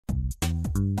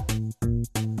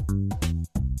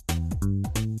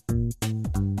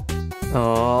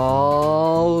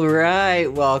All right,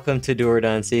 welcome to Do or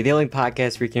Done See, the only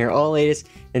podcast where you can hear all the latest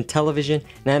in television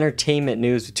and entertainment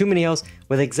news with too many hosts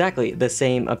with exactly the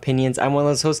same opinions. I'm one of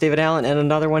those hosts, David Allen, and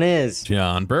another one is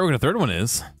John Berwick, and the third one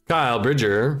is Kyle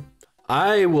Bridger.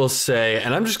 I will say,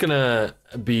 and I'm just gonna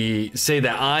say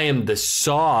that I am the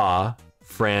Saw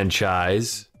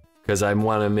franchise because I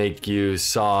want to make you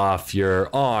saw off your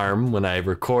arm when I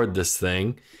record this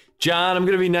thing. John, I'm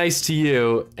going to be nice to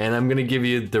you, and I'm going to give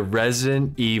you the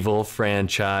Resident Evil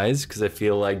franchise because I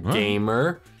feel like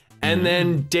gamer. And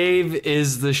then Dave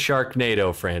is the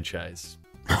Sharknado franchise.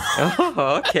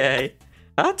 Oh, okay.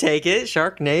 I'll take it.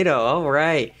 Sharknado. All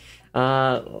right.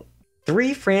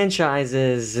 3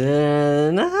 franchises.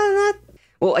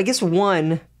 Well, I guess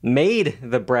one made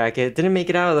the bracket. Didn't make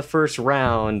it out of the first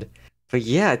round. But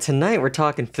yeah, tonight we're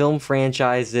talking film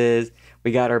franchises.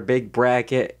 We got our big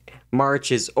bracket.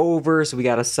 March is over, so we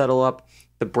got to settle up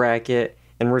the bracket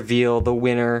and reveal the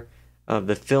winner of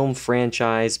the film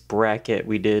franchise bracket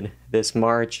we did this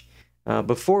March.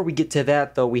 Before we get to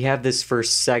that, though, we have this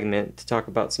first segment to talk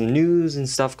about some news and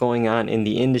stuff going on in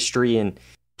the industry. And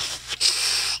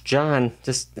John,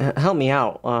 just help me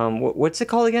out. What's it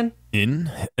called again?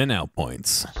 In and Out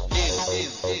Points. In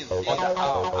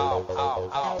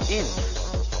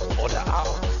or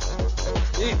out.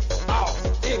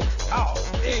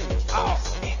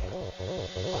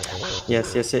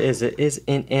 Yes, it is. It is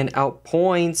in and out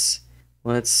points.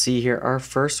 Let's see here. Our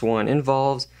first one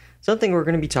involves something we're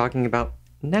going to be talking about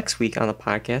next week on the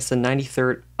podcast, the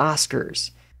 93rd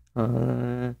Oscars.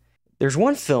 There's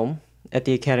one film at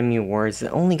the Academy Awards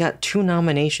that only got 2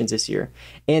 nominations this year,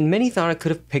 and many thought it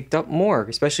could have picked up more,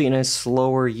 especially in a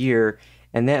slower year,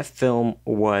 and that film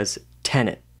was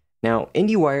Tenet. Now,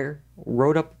 IndieWire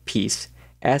wrote up a piece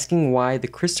asking why the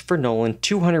Christopher Nolan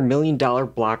 $200 million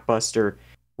blockbuster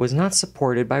was not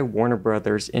supported by Warner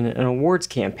Brothers in an awards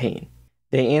campaign.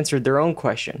 They answered their own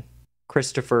question: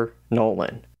 Christopher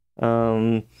Nolan.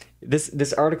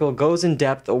 This article goes in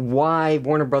depth of why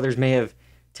Warner Brothers may have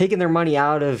taken their money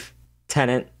out of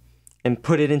Tenet and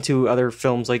put it into other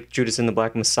films like Judas and the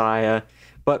Black Messiah.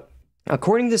 But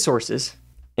according to sources,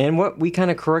 and what we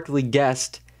kind of correctly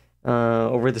guessed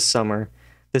over the summer,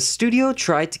 the studio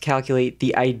tried to calculate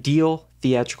the ideal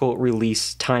theatrical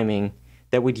release timing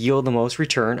that would yield the most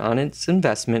return on its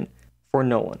investment for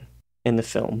Nolan in the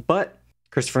film. But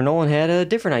Christopher Nolan had a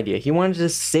different idea. He wanted to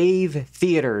save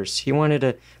theaters. He wanted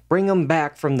to bring them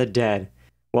back from the dead.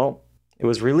 Well, it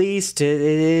was released.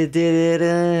 It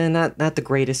did not the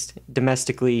greatest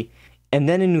domestically. And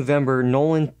then in November,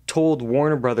 Nolan told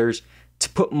Warner Brothers to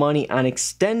put money on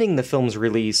extending the film's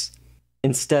release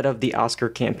instead of the Oscar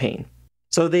campaign.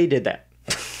 So they did that.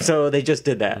 So they just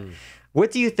did that.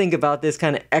 What do you think about this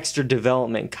kind of extra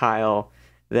development, Kyle?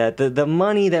 That the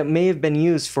money that may have been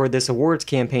used for this awards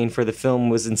campaign for the film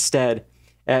was instead,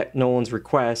 at Nolan's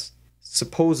request,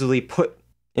 supposedly put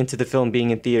into the film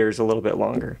being in theaters a little bit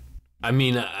longer. I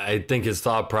mean, I think his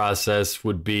thought process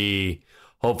would be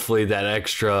hopefully that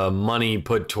extra money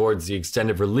put towards the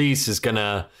extended release is going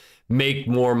to make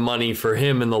more money for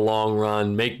him in the long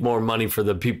run, make more money for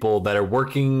the people that are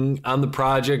working on the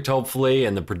project, hopefully,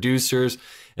 and the producers.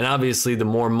 And obviously, the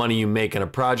more money you make on a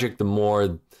project, the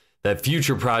more that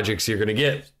future projects you're going to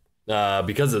get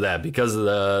because of that, because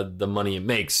of the money it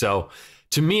makes. So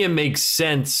to me, it makes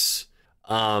sense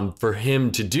for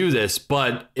him to do this,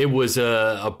 but it was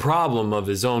a problem of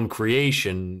his own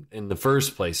creation in the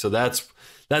first place. So that's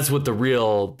what the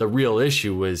real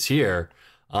issue was here.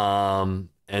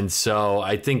 And so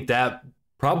I think that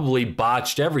probably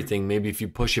botched everything. Maybe if you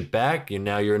push it back,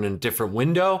 now you're in a different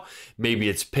window. Maybe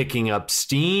it's picking up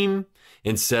steam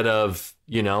instead of,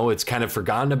 it's kind of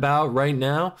forgotten about right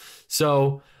now.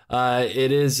 So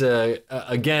it is,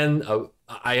 again,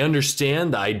 I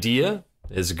understand the idea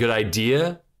is a good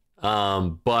idea.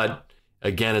 But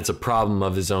again, it's a problem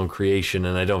of his own creation,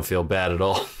 and I don't feel bad at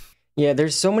all. Yeah,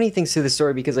 there's so many things to the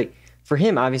story because, for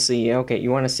him, obviously, okay,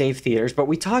 you want to save theaters, but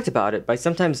we talked about it by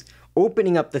sometimes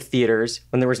opening up the theaters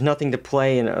when there was nothing to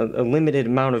play and a limited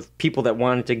amount of people that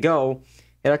wanted to go.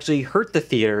 It actually hurt the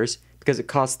theaters because it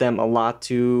cost them a lot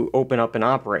to open up and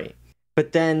operate.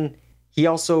 But then he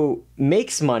also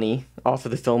makes money off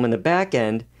of the film in the back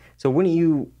end. So wouldn't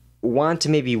you want to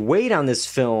maybe wait on this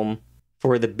film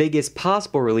for the biggest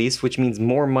possible release, which means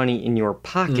more money in your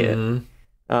pocket?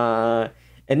 Mm-hmm.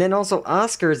 And then also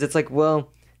Oscars, it's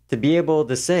to be able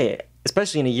to say,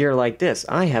 especially in a year like this,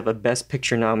 I have a Best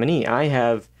Picture nominee. I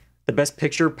have the Best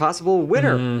Picture possible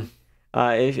winner. Mm-hmm.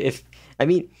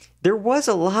 There was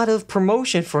a lot of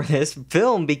promotion for this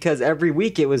film because every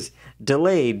week it was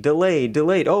delayed.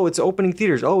 Oh, it's opening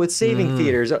theaters. Oh, it's saving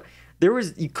theaters.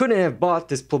 you couldn't have bought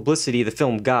this publicity the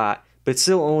film got, but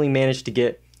still only managed to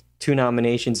get 2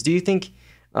 nominations. Do you think,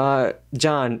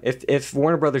 John, if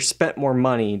Warner Brothers spent more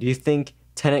money, do you think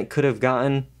Tenet could have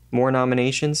gotten more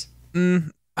nominations?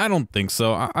 I don't think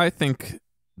so. I think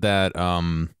that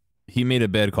he made a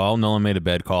bad call. Nolan made a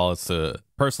bad call.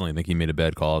 Personally think he made a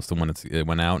bad call as to when it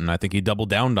went out, and I think he doubled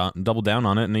down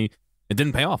on it, and it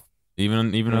didn't pay off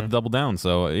even with the double down.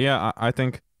 So yeah, I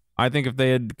think if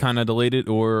they had kind of delayed it,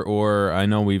 or I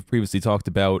know we've previously talked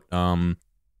about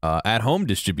at home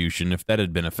distribution, if that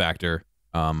had been a factor,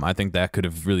 I think that could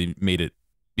have really made it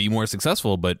be more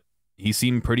successful. But he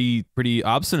seemed pretty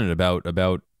obstinate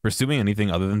about pursuing anything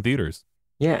other than theaters.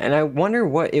 Yeah, and I wonder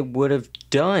what it would have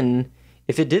done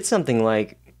if it did something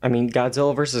like, I mean,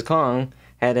 Godzilla vs. Kong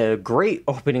had a great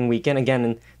opening weekend. Again,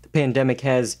 and the pandemic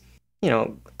has,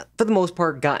 for the most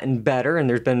part gotten better, and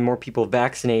there's been more people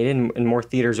vaccinated and more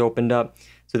theaters opened up.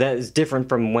 So that is different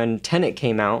from when Tenet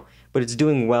came out, but it's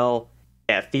doing well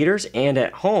at theaters and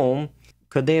at home.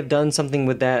 Could they have done something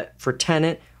with that for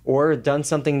Tenet, or done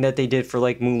something that they did for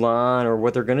like Mulan, or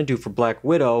what they're going to do for Black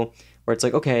Widow, where it's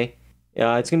like, okay,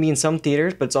 it's going to be in some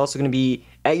theaters, but it's also going to be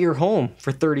at your home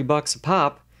for $30 a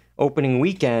pop opening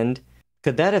weekend.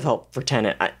 Could that have helped for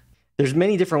Tenet? There's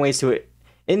many different ways to it.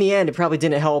 In the end, it probably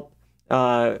didn't help,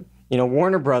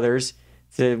 Warner Brothers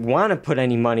to want to put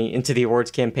any money into the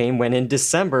awards campaign, when in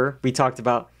December, we talked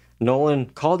about Nolan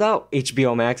called out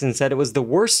HBO Max and said it was the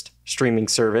worst streaming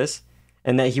service,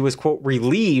 and that he was, quote,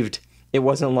 relieved it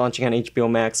wasn't launching on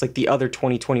HBO Max like the other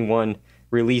 2021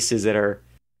 releases that are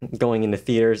going into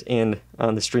theaters and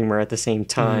on the streamer at the same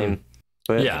time.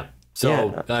 But yeah.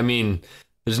 So, I mean,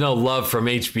 there's no love from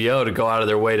HBO to go out of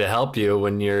their way to help you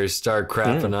when you start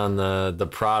crapping on the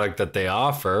product that they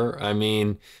offer. I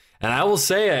mean, and I will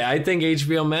say, I think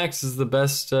HBO Max is the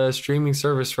best streaming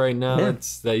service right now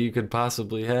that you could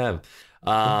possibly have.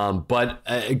 But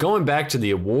going back to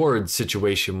the awards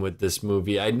situation with this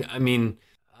movie, I mean,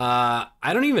 I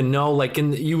don't even know, like,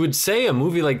 you would say a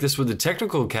movie like this with the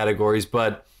technical categories,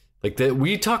 but like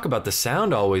we talk about the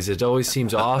sound always, it always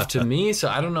seems off to me. So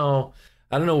I don't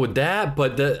know with that,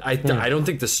 but I don't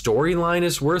think the storyline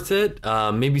is worth it.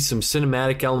 Maybe some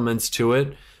cinematic elements to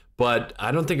it, but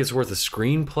I don't think it's worth a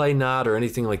screenplay nod or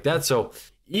anything like that. So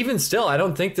even still, I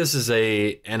don't think this is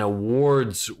an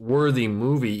awards worthy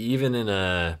movie, even in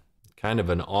a kind of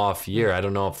an off year. I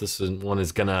don't know if this one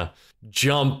is gonna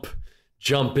jump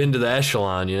into the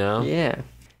echelon, Yeah,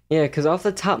 because off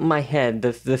the top of my head,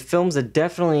 the films that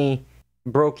definitely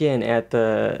broke in at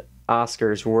the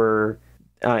Oscars were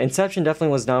Inception.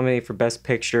 Definitely was nominated for Best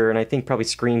Picture, and I think probably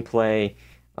Screenplay.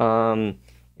 And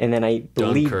then I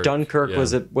believe Dunkirk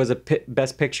was a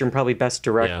Best Picture and probably Best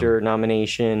Director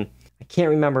nomination. I can't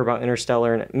remember about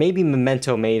Interstellar, and maybe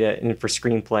Memento made it in for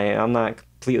Screenplay. I'm not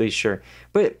completely sure,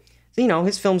 but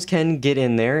his films can get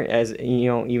in there, as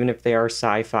even if they are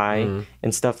sci-fi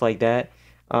and stuff like that.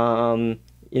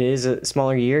 It is a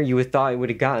smaller year. You would thought it would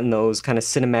have gotten those kind of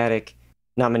cinematic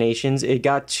nominations. It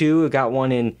got 2. It got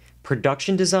one in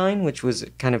production design, which was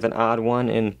kind of an odd one,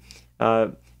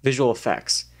 and visual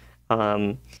effects.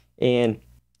 And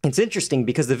it's interesting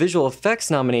because the visual effects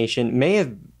nomination may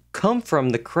have come from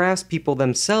the craftspeople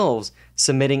themselves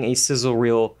submitting a sizzle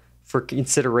reel for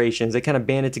considerations. They kind of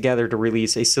banded together to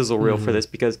release a sizzle reel for this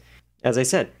because, as I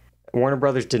said, Warner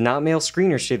Brothers did not mail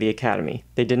screeners to the Academy.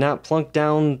 They did not plunk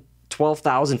down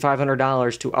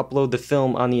 $12,500 to upload the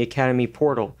film on the Academy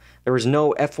portal. There was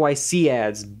no FYC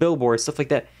ads, billboards, stuff like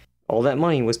that. All that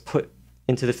money was put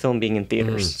into the film being in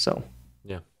theaters. So,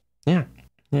 yeah.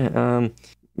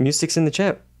 Music's in the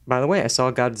chat. By the way, I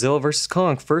saw Godzilla vs.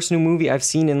 Kong, first new movie I've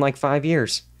seen in like 5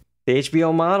 years. The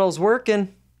HBO model's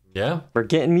working. Yeah. We're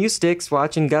getting Mustics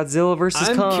watching Godzilla vs.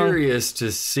 Kong. I'm curious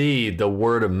to see the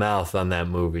word of mouth on that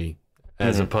movie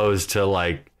as opposed to,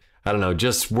 like, I don't know,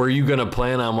 just were you going to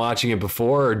plan on watching it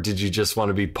before, or did you just want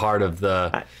to be part of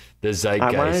the zeitgeist?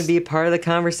 I wanted to be a part of the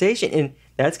conversation, and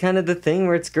that's kind of the thing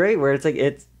where it's great, where it's like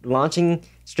it's launching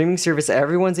streaming service,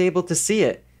 everyone's able to see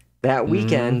it that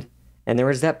weekend, and there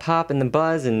was that pop and the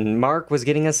buzz, and Mark was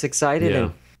getting us excited,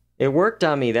 and it worked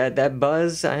on me. That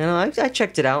buzz, I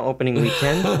checked it out opening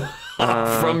weekend.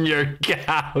 From your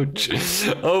couch.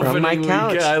 From my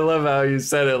couch. Weekend. I love how you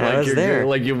said it. I was there.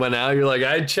 Like you went out, you're like,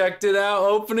 I checked it out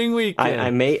opening weekend.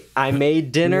 I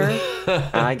made dinner.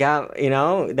 I got,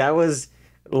 that was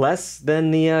less than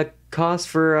the cost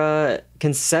for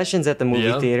concessions at the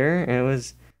movie theater. It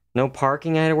was no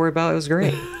parking I had to worry about. It was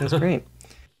great. It was great.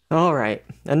 All right.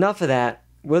 Enough of that.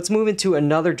 Let's move into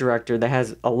another director that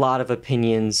has a lot of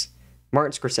opinions,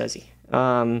 Martin Scorsese.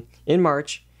 In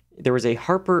March, there was a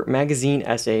Harper Magazine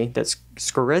essay that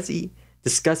Scorsese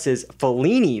discusses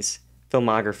Fellini's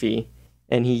filmography,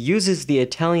 and he uses the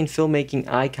Italian filmmaking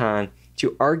icon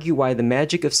to argue why the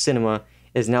magic of cinema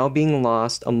is now being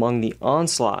lost among the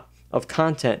onslaught of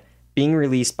content being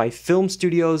released by film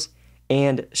studios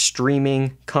and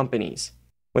streaming companies.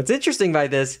 What's interesting by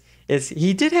this is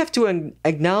he did have to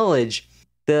acknowledge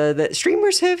that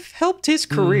streamers have helped his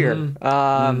career.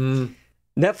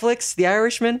 Netflix, The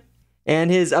Irishman, and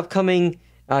his upcoming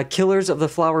Killers of the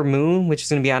Flower Moon, which is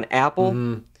going to be on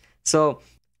Apple. So,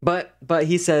 but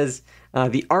he says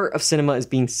the art of cinema is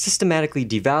being systematically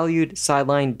devalued,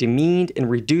 sidelined, demeaned, and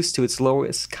reduced to its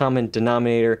lowest common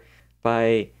denominator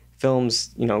by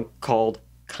films, called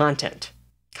content.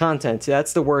 Content.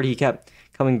 That's the word he kept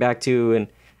coming back to, and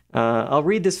I'll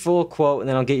read this full quote, and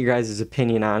then I'll get your guys'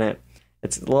 opinion on it.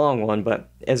 It's a long one,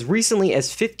 but as recently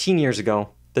as 15 years ago,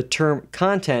 the term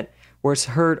content was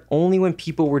heard only when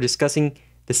people were discussing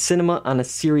the cinema on a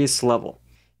serious level.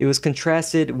 It was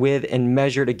contrasted with and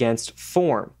measured against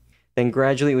form. Then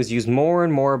gradually it was used more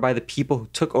and more by the people who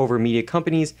took over media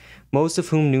companies, most of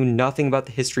whom knew nothing about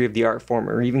the history of the art form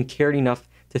or even cared enough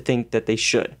to think that they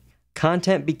should.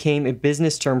 Content became a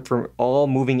business term for all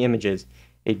moving images.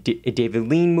 A David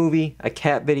Lean movie, a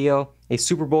cat video, a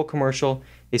Super Bowl commercial,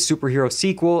 a superhero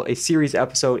sequel, a series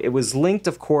episode. It was linked,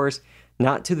 of course,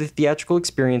 not to the theatrical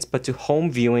experience, but to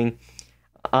home viewing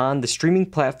on the streaming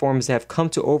platforms that have come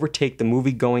to overtake the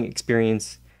movie-going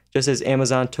experience, just as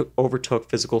Amazon overtook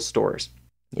physical stores.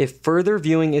 If further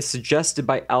viewing is suggested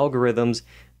by algorithms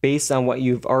based on what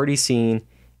you've already seen,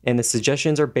 and the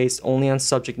suggestions are based only on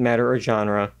subject matter or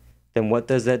genre, then what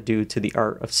does that do to the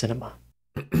art of cinema?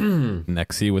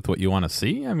 Nexy with what you want to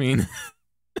see? I mean...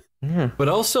 Yeah. But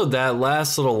also that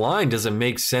last little line doesn't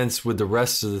make sense with the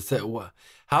rest of the thing.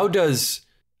 How does,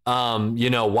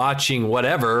 watching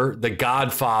whatever, The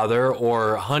Godfather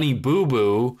or Honey Boo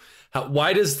Boo,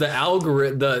 why does the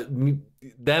algorithm,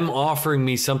 them offering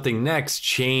me something next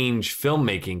change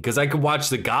filmmaking? Because I could watch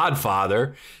The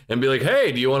Godfather and be like,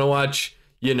 hey, do you want to watch,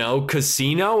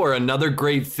 Casino or another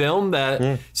great film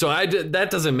that, so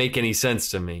that doesn't make any sense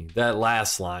to me. That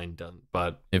last line doesn't,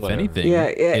 but if whatever. anything,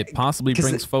 it possibly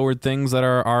brings forward things that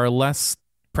are less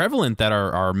prevalent, that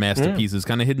are masterpieces,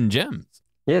 kind of hidden gems.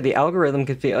 Yeah, the algorithm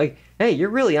could be like, hey,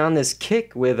 you're really on this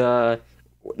kick with a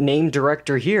named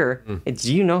director here.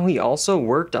 Do you know he also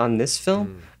worked on this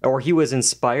film? Or he was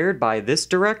inspired by this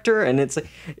director? And it's like,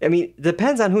 it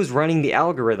depends on who's running the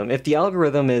algorithm. If the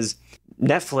algorithm is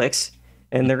Netflix,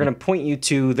 and they're going to point you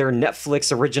to their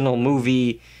Netflix original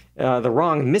movie, The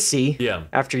Wrong Missy,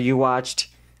 after you watched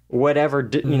whatever,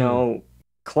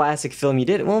 classic film you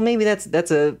did, well, maybe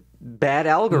that's a bad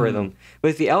algorithm. But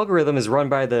if the algorithm is run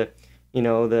by the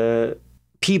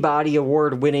Peabody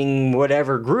Award-winning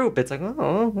whatever group, it's like,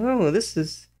 oh, this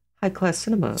is high-class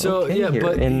cinema. So, okay,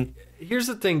 but here's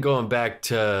the thing, going back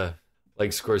to, like,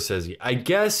 Scorsese. I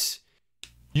guess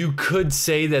you could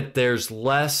say that there's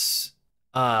less...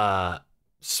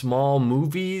 small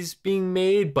movies being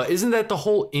made, but isn't that the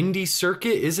whole indie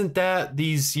circuit? Isn't that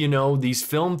these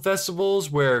film festivals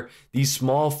where these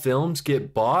small films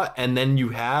get bought and then you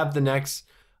have the next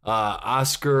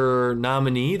Oscar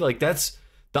nominee? Like, that's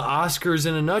the Oscars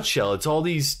in a nutshell. It's all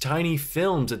these tiny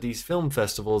films at these film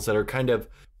festivals that are kind of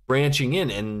branching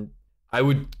in, and I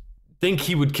would think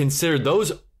he would consider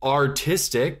those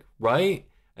artistic, right?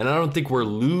 And I don't think we're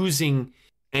losing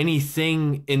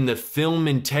anything in the film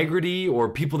integrity or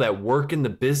people that work in the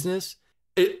business.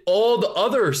 All the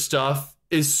other stuff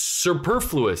is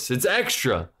superfluous. It's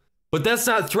extra. But that's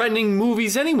not threatening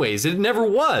movies anyways. It never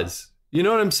was. You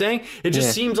know what I'm saying? It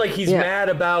just seems like he's mad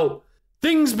about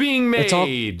things being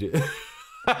made.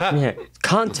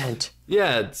 Content.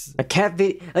 Yeah, it's a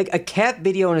cat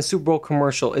video in a Super Bowl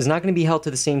commercial is not going to be held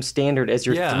to the same standard as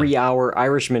your 3-hour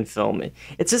Irishman film.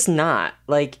 It's just not.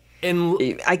 Like,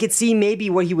 and I could see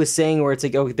maybe what he was saying, where it's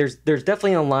like, there's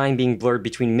definitely a line being blurred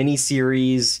between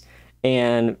miniseries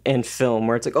and film,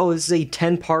 where it's like, this is a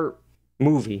 10-part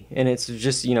movie, and it's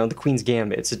just, the Queen's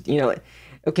Gambit. It's,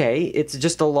 okay, it's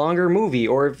just a longer movie,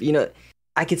 or if,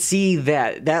 I could see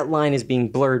that line is being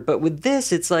blurred. But with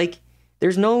this, it's like,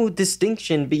 there's no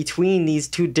distinction between these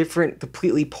two different,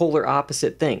 completely polar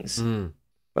opposite things.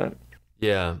 But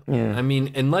yeah. I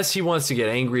mean, unless he wants to get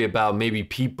angry about maybe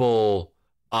people...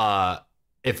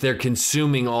 if they're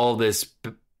consuming all this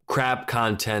crap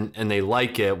content and they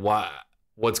like it,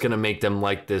 what's going to make them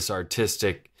like this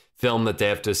artistic film that they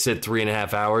have to sit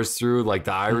 3.5 hours through, like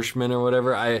The Irishman or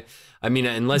whatever? I mean,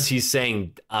 unless he's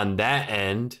saying on that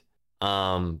end,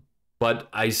 but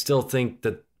I still think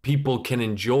that people can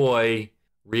enjoy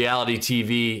reality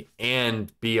TV and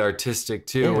be artistic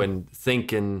too, and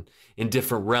think in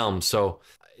different realms. So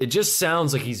it just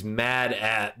sounds like he's mad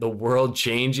at the world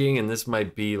changing, and this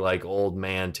might be like old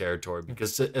man territory.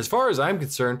 Because as far as I'm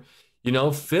concerned,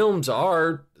 films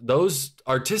are those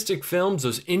artistic films,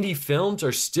 those indie films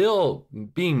are still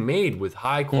being made with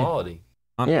high quality.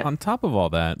 On top of all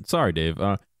that, sorry, Dave.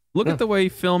 Look at the way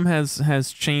film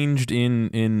has changed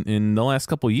in the last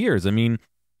couple of years. I mean,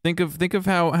 think of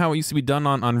how it used to be done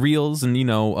on reels and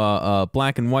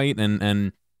black and white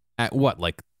and at what,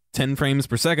 like 10 frames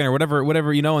per second or whatever,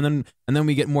 and then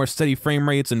we get more steady frame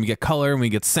rates and we get color and we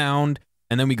get sound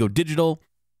and then we go digital.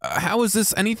 How is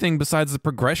this anything besides the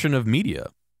progression of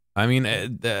media? I mean,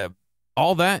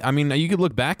 all that. I mean, you could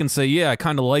look back and say, yeah, I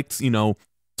kind of liked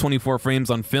 24 frames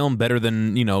on film better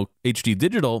than HD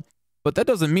digital, but that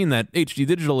doesn't mean that HD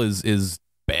digital is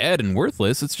bad and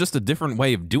worthless. It's just a different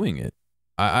way of doing it.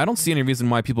 I don't see any reason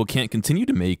why people can't continue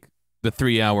to make the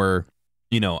 3-hour,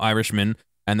 Irishman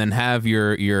and then have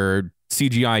your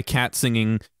CGI cat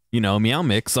singing, meow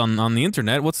mix on the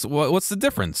internet. What's the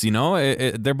difference?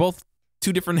 They're both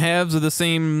two different halves of the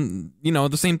same,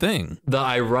 the same thing. The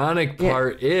ironic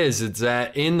part is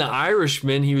that in The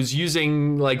Irishman, he was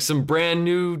using like some brand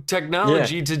new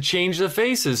technology to change the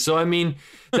faces. So, I mean,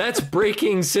 that's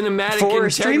breaking cinematic for integrity.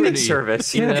 A streaming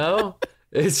service.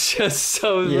 It's just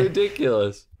so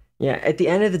ridiculous. Yeah, at the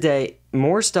end of the day,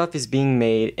 more stuff is being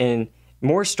made and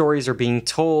more stories are being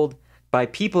told by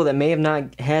people that may have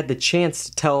not had the chance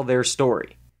to tell their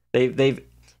story. They've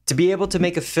to be able to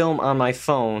make a film on my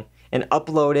phone and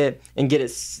upload it and get it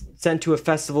sent to a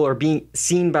festival or being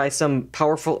seen by some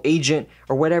powerful agent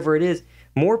or whatever it is,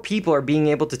 more people are being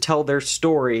able to tell their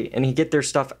story and get their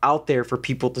stuff out there for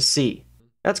people to see.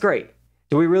 That's great.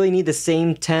 Do we really need the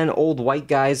same 10 old white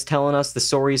guys telling us the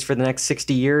stories for the next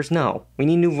 60 years? No. We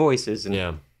need new voices. And,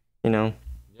 Yeah.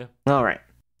 All right.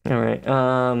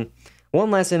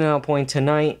 One last in and out point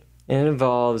tonight, and it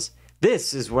involves,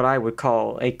 this is what I would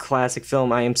call a classic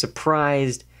film. I am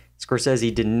surprised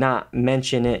Scorsese did not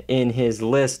mention it in his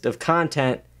list of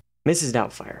content. Mrs.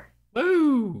 Doubtfire.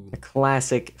 Woo! A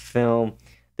classic film.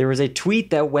 There was a tweet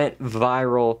that went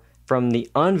viral from the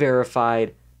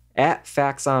unverified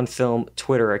 @FactsOnFilm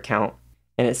Twitter account,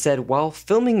 and it said, while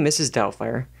filming Mrs.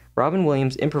 Doubtfire, Robin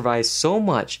Williams improvised so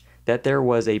much that there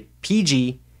was a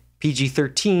PG,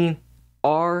 PG-13,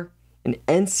 R, and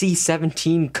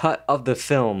NC-17 cut of the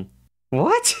film.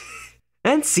 What?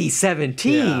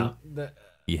 NC-17? Yeah.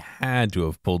 He had to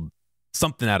have pulled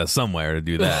something out of somewhere to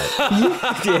do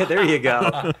that. Yeah, there you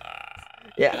go.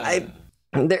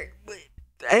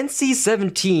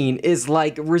 NC-17 is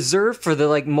like reserved for the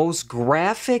like most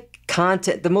graphic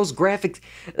content, the most graphic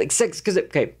like sex. Because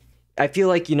I feel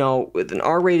like with an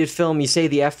R-rated film, you say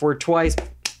the F word twice,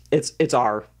 it's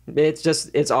R.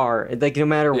 It's R. Like no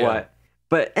matter what.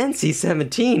 But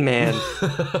NC-17, man,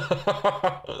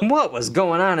 what was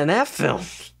going on in that film?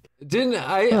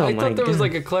 I thought there was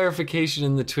like a clarification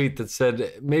in the tweet that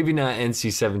said maybe not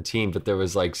NC-17, but there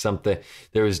was like something.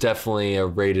 There was definitely a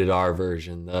rated R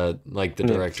version, like the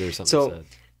director or something said.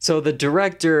 So the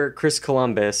director, Chris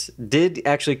Columbus, did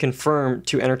actually confirm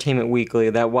to Entertainment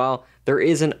Weekly that while there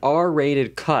is an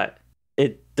R-rated cut,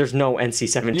 there's no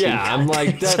NC-17 Yeah, cut. I'm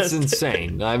like, that's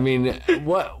insane. I mean, in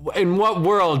what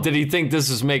world did he think this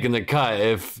was making the cut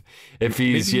if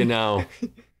he's,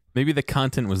 Maybe the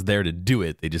content was there to do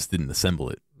it. They just didn't assemble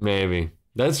it. Maybe.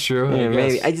 That's true. Yeah, I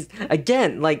maybe.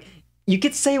 guess. You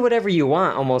could say whatever you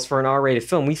want almost for an R-rated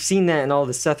film. We've seen that in all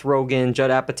the Seth Rogen, Judd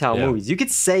Apatow movies. You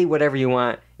could say whatever you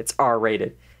want. It's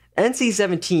R-rated.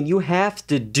 NC-17, you have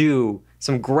to do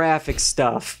some graphic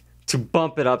stuff to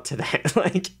bump it up to that.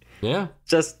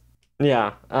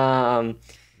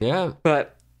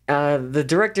 But the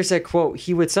director said, quote,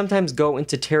 he would sometimes go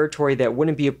into territory that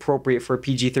wouldn't be appropriate for a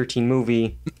PG-13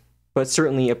 movie, but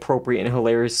certainly appropriate and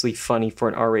hilariously funny for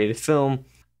an R-rated film.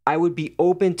 I would be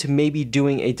open to maybe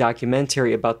doing a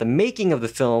documentary about the making of the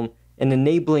film and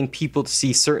enabling people to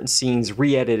see certain scenes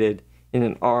re-edited in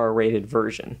an R-rated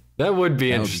version. That would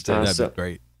be interesting. That'd be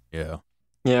great. Yeah.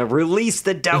 Yeah, release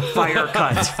the Doubtfire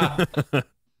cut.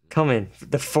 Coming,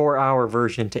 the 4-hour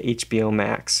version to HBO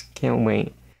Max. Can't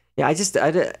wait. Yeah,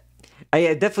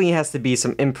 it definitely has to be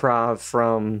some improv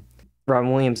from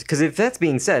Robin Williams, because if that's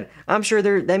being said, I'm sure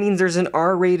that means there's an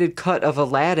R-rated cut of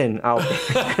Aladdin out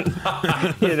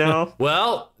there.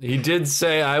 Well, he did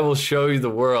say, "I will show you the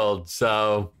world."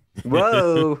 So,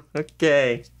 whoa,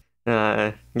 okay.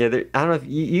 I don't know if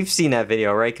you've seen that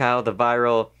video, right, Kyle? The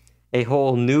viral "A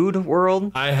Whole Nude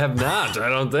World." I have not. I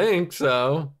don't think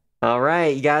so. All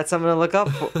right, you got something to look up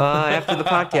after the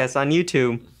podcast on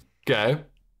YouTube. Okay.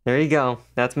 There you go.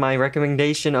 That's my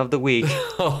recommendation of the week.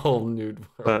 A whole nude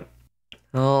world.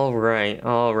 But, all right.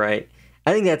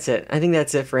 I think that's it. I think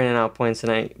that's it for In and Out Points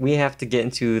tonight. We have to get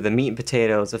into the meat and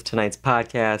potatoes of tonight's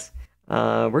podcast.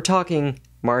 We're talking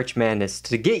March Madness.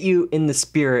 To get you in the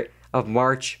spirit of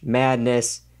March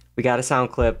Madness, we got a sound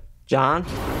clip. John?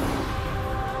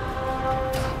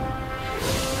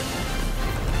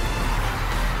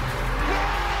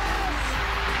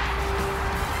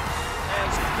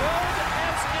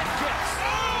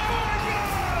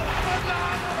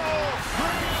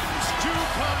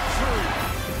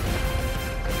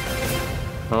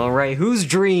 All right, whose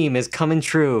dream is coming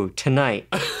true tonight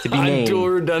to be named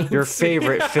your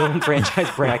favorite film franchise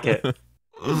bracket?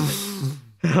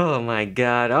 Oh my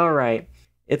God! All right,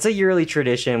 it's a yearly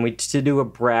tradition to do a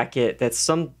bracket that's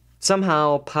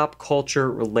somehow pop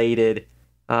culture related.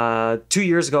 2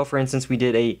 years ago, for instance, we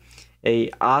did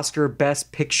a Oscar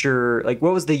Best Picture. Like,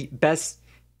 what was the best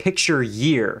picture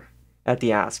year at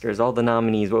the Oscars? All the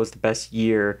nominees. What was the best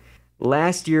year?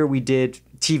 Last year we did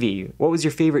TV. What was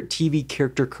your favorite TV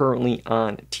character currently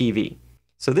on TV?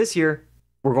 So this year,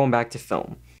 we're going back to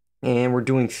film. And we're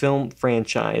doing film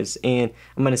franchise. And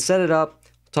I'm going to set it up,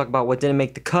 talk about what didn't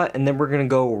make the cut, and then we're going to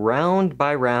go round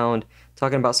by round,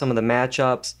 talking about some of the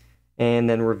matchups, and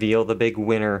then reveal the big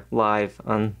winner live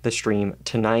on the stream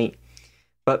tonight.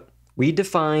 But we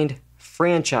defined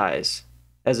franchise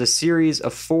as a series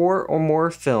of 4 or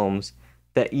more films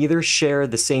that either share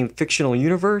the same fictional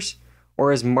universe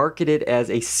or is marketed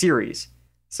as a series.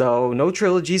 So no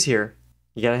trilogies here.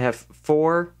 You gotta have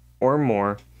 4 or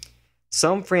more.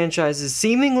 Some franchises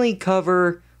seemingly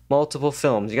cover multiple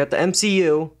films. You got the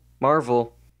MCU,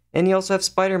 Marvel, and you also have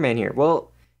Spider-Man here.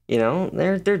 Well, you know,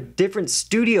 they're different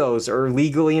studios are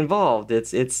legally involved.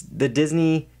 It's the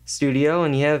Disney studio,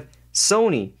 and you have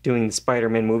Sony doing the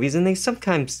Spider-Man movies, and they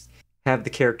sometimes have the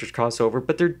characters cross over,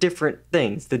 but they're different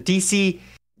things. The DC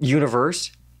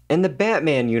universe and the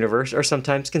Batman universe are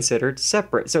sometimes considered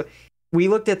separate. So we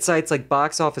looked at sites like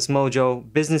Box Office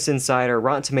Mojo, Business Insider,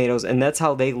 Rotten Tomatoes, and that's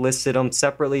how they listed them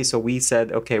separately. So we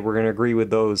said, okay, we're going to agree with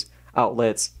those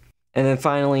outlets. And then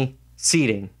finally,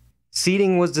 seating.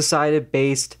 Seating was decided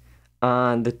based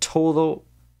on the total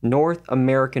North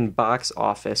American box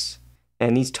office.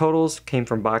 And these totals came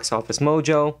from Box Office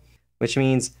Mojo, which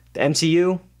means the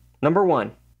MCU, number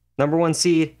one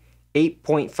seed,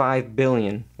 8.5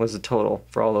 billion was the total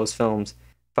for all those films,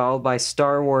 followed by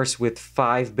Star Wars with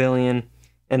 5 billion,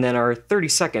 and then our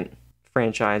 32nd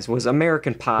franchise was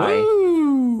American Pie.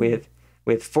 Woo!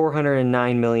 with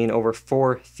 409 million over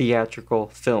 4 theatrical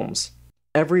films.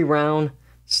 Every round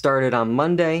started on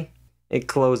Monday, it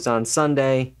closed on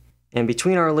Sunday, and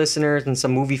between our listeners and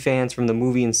some movie fans from the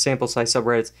movie and sample size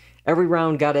subreddits, every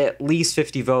round got at least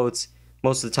 50 votes.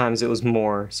 Most of the times it was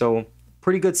more. So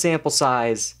pretty good sample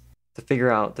size to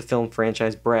figure out the film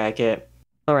franchise bracket.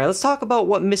 All right, let's talk about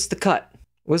what missed the cut.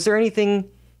 Was there anything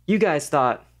you guys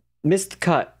thought missed the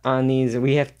cut on these?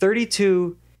 We have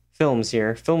 32 films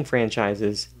here, film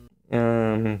franchises.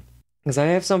 Because I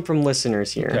have some from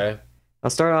listeners here. Okay. I'll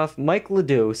start off. Mike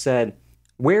Ledoux said,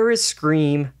 "Where is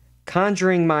Scream?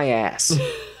 Conjuring my ass."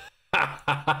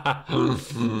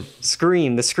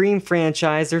 Scream, the Scream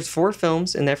franchise. There's 4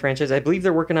 films in that franchise. I believe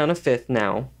they're working on a 5th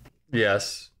now.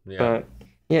 Yes. Yeah. But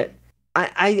yeah,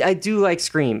 I do like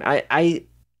Scream.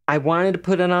 I wanted to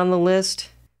put it on the list,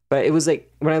 but it was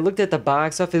like when I looked at the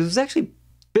box office, it was actually a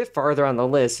bit farther on the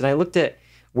list, and I looked at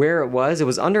where it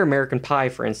was under American Pie,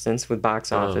 for instance, with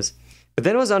box office. But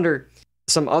then it was under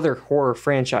some other horror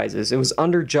franchises. It was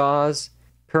under Jaws,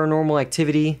 Paranormal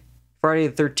Activity, Friday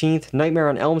the 13th, Nightmare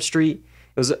on Elm Street.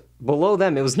 It was below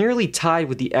them. It was nearly tied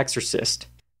with The Exorcist,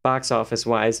 box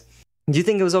office-wise. Do you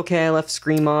think it was okay I left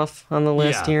Scream off on the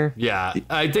list here? Yeah,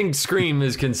 I think Scream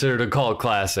is considered a cult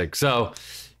classic. So,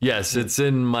 yes, it's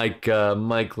in Mike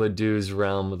Ledoux's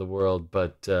realm of the world.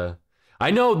 But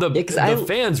I know the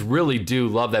fans really do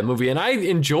love that movie, and I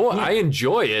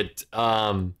enjoy it.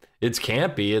 It's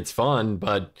campy, it's fun,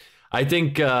 but I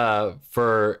think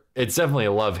it's definitely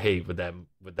a love-hate with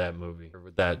that movie, or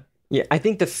with that. Yeah, I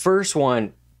think the first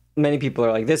one, many people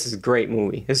are like, this is a great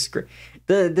movie. This is great.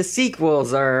 The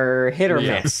sequels are hit or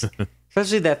miss,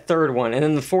 especially that third one. And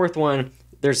then the fourth one,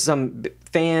 there's some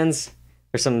fans,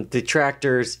 there's some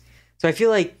detractors. So I feel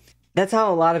like that's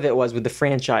how a lot of it was with the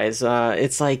franchise.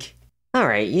 It's like, all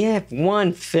right, you have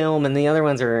one film and the other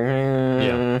ones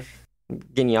are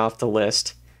getting you off the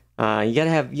list. You gotta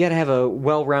have a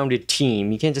well-rounded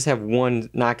team. You can't just have one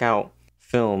knockout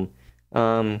film.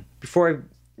 Before I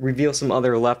reveal some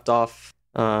other left-off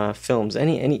films,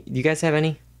 any do you guys have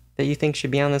any that you think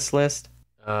should be on this list?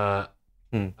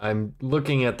 I'm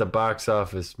looking at the Box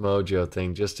Office Mojo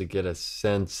thing just to get a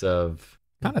sense of.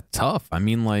 Kind of tough. I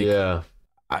mean, like, yeah.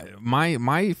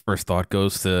 My first thought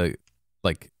goes to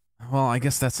like, well, I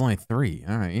guess that's only 3.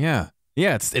 All right, yeah.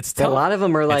 Yeah, it's tough. A lot of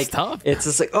them are like, it's tough. It's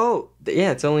just like, oh,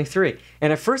 yeah, it's only 3.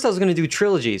 And at first I was going to do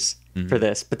trilogies for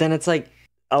this, but then it's like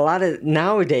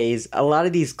nowadays, a lot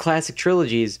of these classic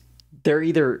trilogies, they're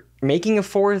either making a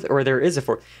 4th or there is a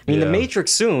 4th. I mean, The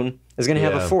Matrix soon is going to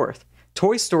have a 4th.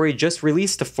 Toy Story just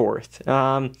released a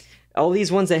 4th. All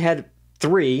these ones that had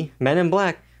 3, Men in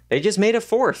Black, they just made a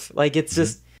 4th. Like, it's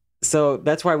just, so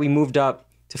that's why we moved up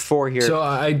to 4 here.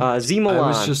 So Z Milan. I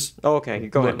was just okay,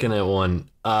 go ahead. looking at one.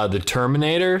 The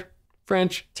Terminator,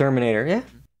 French. Terminator, yeah.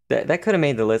 That could have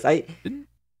made the list. Didn't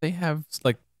they have,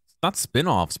 like, not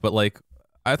spin-offs, but, like,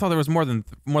 I thought there was more than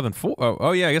 4.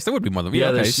 Oh yeah, I guess there would be more than. Yeah,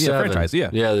 okay. there's 7. Franchise. Yeah,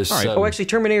 there's all right. 7. Oh, actually,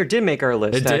 Terminator did make our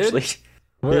list. It did? Actually,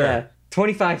 Where? yeah,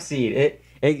 25 seed.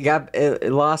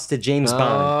 It lost to James Bond.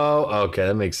 Oh, okay,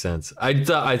 that makes sense. I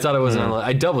thought it wasn't on.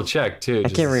 I double checked too. I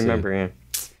can't remember. Yeah,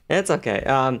 that's okay.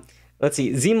 Let's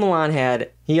see. Z Milan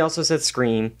he also said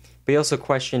Scream, but he also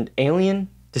questioned Alien,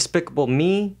 Despicable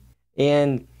Me,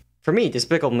 and for me,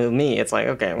 Despicable Me. It's like,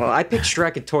 okay, well, I picked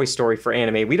Shrek and Toy Story for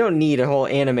anime. We don't need a whole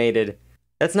animated.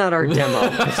 That's not our demo.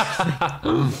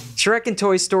 Shrek and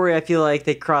Toy Story, I feel like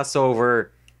they cross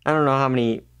over. I don't know how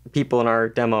many people in our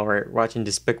demo are watching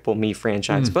Despicable Me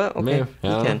franchise, but okay, you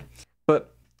can.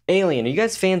 But Alien, are you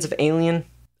guys fans of Alien?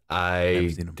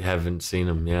 I haven't seen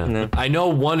them. Yeah, No. I know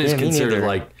one is considered neither.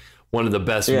 like one of the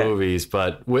best movies,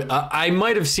 but I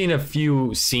might have seen a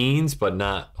few scenes, but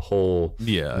not whole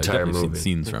Yeah, entire definitely movie.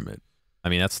 seen scenes from it. I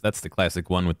mean, that's the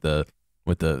classic one with the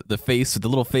face, with the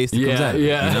little face that comes out.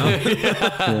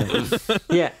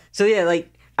 Yeah. So yeah,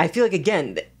 like I feel like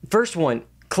again, the first one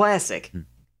classic,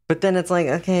 but then it's like,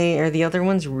 okay, are the other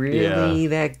ones really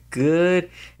that good?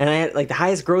 And I had, like the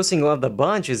highest grossing of the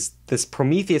bunch is this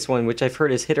Prometheus one, which I've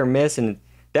heard is hit or miss, and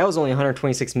that was only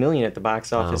 126 million at the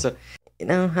box office. So I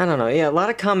don't know. Yeah, a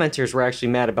lot of commenters were actually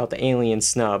mad about the Alien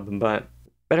snub, but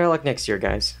better luck next year,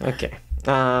 guys. Okay.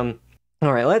 All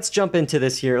right, let's jump into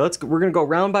this here. We're gonna go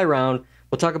round by round.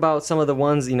 We'll talk about some of the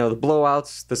ones, the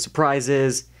blowouts, the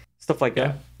surprises, stuff like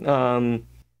that.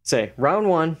 Say round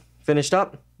 1 finished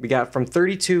up. We got from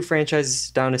 32 franchises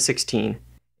down to 16,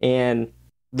 and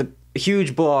the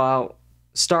huge blowout: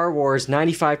 Star Wars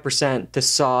 95% to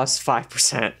Sauce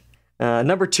 5%.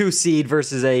 Number 2 seed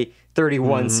versus a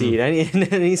 31 seed.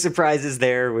 Any surprises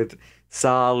there with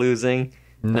Saw losing?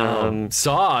 No.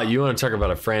 Saw, you want to talk about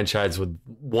a franchise with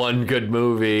one good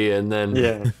movie and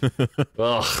then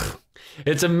ugh.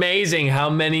 It's amazing how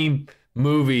many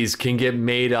movies can get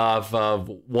made off of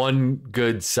one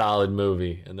good solid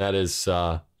movie, and that is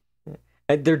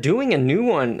they're doing a new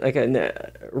one, like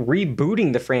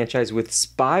rebooting the franchise with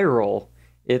Spiral.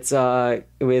 It's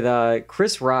with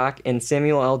Chris Rock and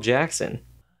Samuel L. Jackson.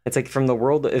 It's like from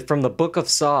the Book of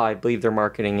Saw, I believe they're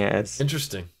marketing as.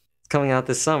 interesting. It's coming out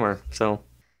this summer, so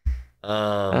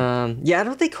I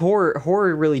don't think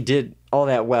horror really did all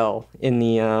that well in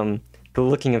the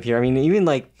looking up here. I mean, even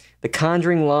like The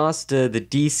Conjuring lost to the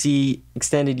DC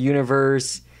Extended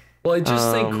Universe. Well, I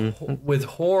just think with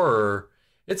horror,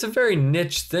 it's a very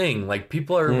niche thing. Like,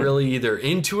 people are really either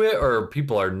into it or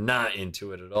people are not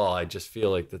into it at all. I just feel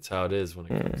like that's how it is when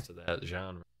it comes to that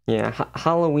genre. Yeah,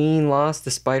 Halloween lost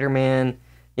to Spider-Man.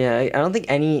 Yeah, I don't think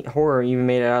any horror even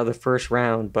made it out of the first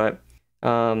round, but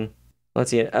let's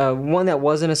see. One that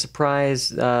wasn't a surprise,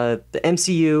 the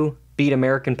MCU beat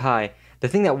American Pie. The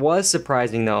thing that was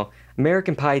surprising, though,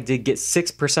 American Pie did get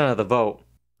 6% of the vote.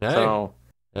 Hey, so,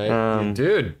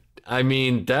 dude, I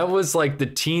mean, that was like the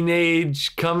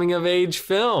teenage coming-of-age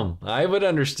film. I would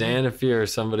understand if you're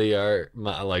somebody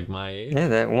like my age. Yeah,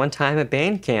 that one time at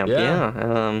band camp.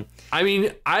 Yeah. I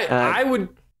mean,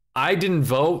 I didn't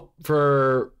vote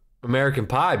for American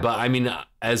Pie, but I mean,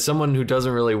 as someone who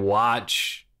doesn't really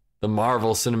watch the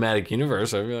Marvel Cinematic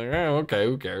Universe, I'd be like, oh, okay,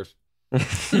 who cares?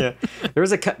 Yeah, there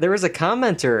was a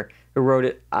commenter who wrote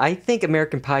it. I think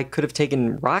American Pie could have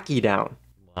taken Rocky down.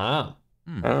 Wow.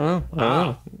 I don't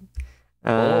know.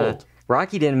 Wow.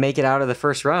 Rocky didn't make it out of the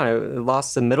first round. It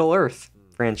lost to Middle Earth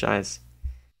franchise.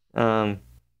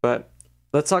 But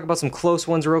let's talk about some close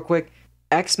ones real quick.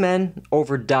 X-Men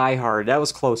over Die Hard. That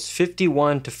was close,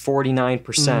 51 to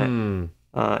 49%.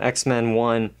 X-Men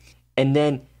won. And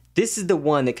then this is the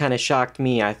one that kind of shocked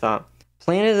me, I thought.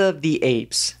 Planet of the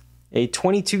Apes, a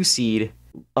 22 seed,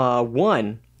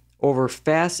 won over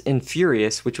Fast and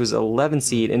Furious, which was 11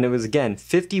 seed, and it was, again,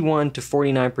 51 to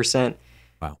 49%.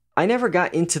 Wow. I never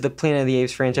got into the Planet of the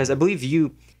Apes franchise. I believe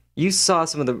you saw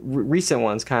some of the recent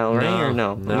ones, Kyle, right? Or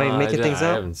no? Am I making things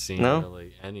up? I haven't seen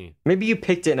really any. Maybe you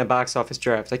picked it in a box office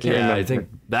draft. I can't remember. I think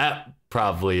that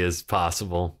probably is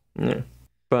possible. Yeah.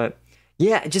 But,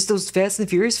 yeah, just those Fast and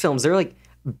Furious films, they're like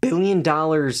 $1 billion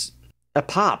a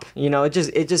pop.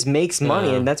 It just makes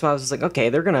money, and that's why I was just like, okay,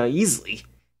 they're gonna easily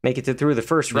make it through the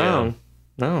first round.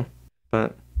 No,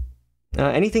 but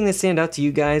anything that stand out to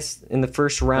you guys in the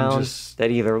first round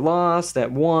that either lost,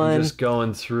 that won? I'm just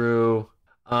going through.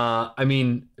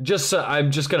 I'm just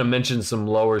gonna mention some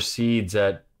lower seeds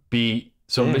that beat.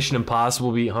 So Mission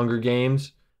Impossible beat Hunger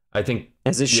Games. I think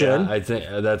as it should. I think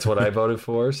that's what I voted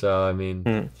for. So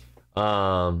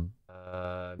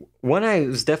one I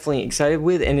was definitely excited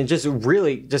with, and it just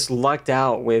really just lucked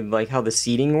out with like how the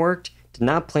seeding worked. Did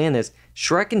not plan this.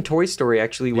 Shrek and Toy Story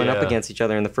actually went up against each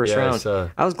other in the first round.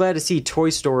 I was glad to see Toy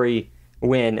Story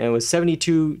win. It was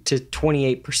 72 to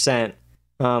 28%.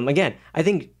 Again, I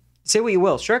think, say what you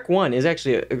will, Shrek 1 is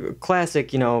actually a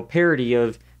classic, parody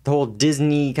of the whole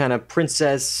Disney kind of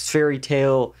princess fairy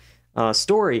tale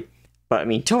story. But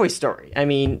Toy Story.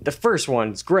 The first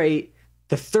one's great.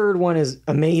 The third one is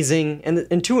amazing,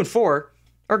 and 2 and 4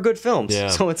 are good films. Yeah.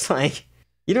 So it's like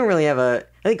you don't really have I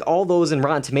think all those in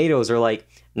Rotten Tomatoes are like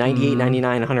 98,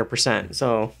 99, 100%.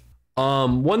 So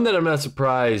one that I'm not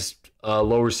surprised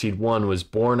lower seed won was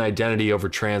Bourne Identity over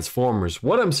Transformers.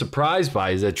 What I'm surprised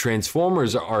by is that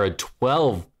Transformers are a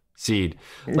 12 seed.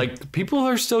 Like people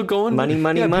are still going money.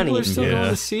 People are still going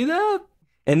to see that.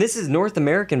 And this is North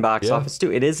American box office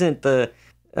too. It isn't the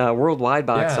worldwide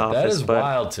box office. That is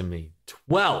wild to me.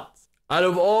 12 out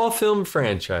of all film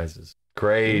franchises.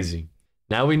 Crazy.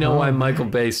 Now we know why Michael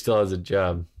Bay still has a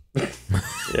job.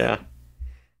 Yeah.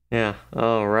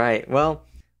 All right. Well,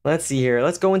 let's see here.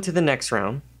 Let's go into the next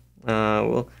round.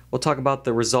 We'll talk about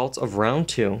the results of round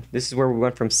 2. This is where we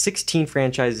went from 16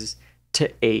 franchises to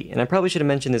 8. And I probably should have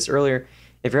mentioned this earlier.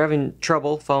 If you're having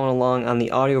trouble following along on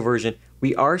the audio version,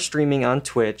 we are streaming on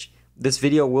Twitch. This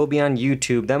video will be on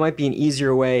YouTube. That might be an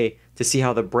easier way to see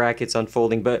how the bracket's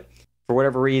unfolding. But for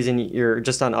whatever reason, you're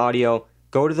just on audio,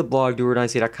 go to the blog,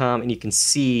 doordynasty.com, and you can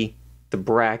see the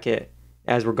bracket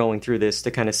as we're going through this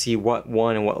to kind of see what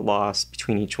won and what lost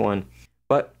between each one.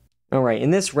 But, all right,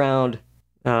 in this round,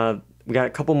 we got a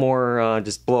couple more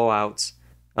just blowouts.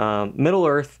 Middle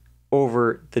Earth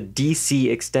over the DC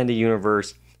Extended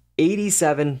Universe,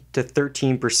 87 to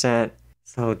 13%.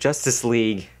 So Justice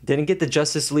League didn't get the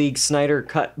Justice League Snyder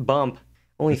cut bump,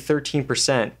 only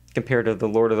 13% compared to the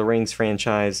Lord of the Rings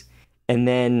franchise. And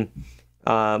then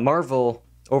Marvel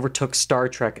overtook Star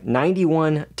Trek,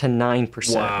 91 to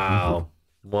 9%.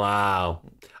 Wow.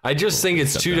 I just think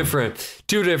it's two different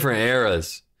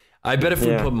eras. I bet if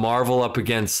we put Marvel up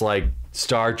against like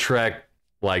Star Trek,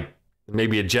 like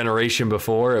maybe a generation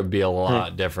before, it'd be a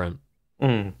lot different.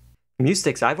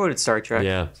 Mystics, I voted Star Trek.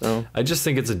 Yeah. So I just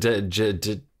think it's a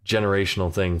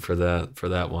generational thing for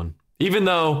that one. Even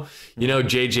though,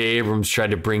 J.J. Abrams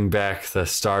tried to bring back the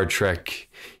Star Trek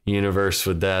universe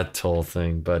with that whole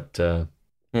thing, but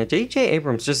J.J.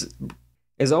 Abrams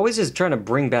is always just trying to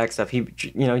bring back stuff. He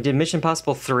did Mission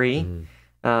Impossible 3,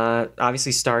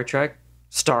 obviously Star Trek,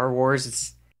 Star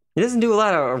Wars. He doesn't do a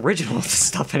lot of original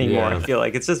stuff anymore. I feel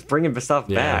like it's just bringing stuff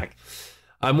back.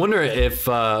 I'm wondering if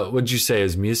what'd you say?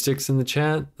 Is Mystics in the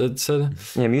chat that said?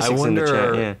 Yeah, Mystics in the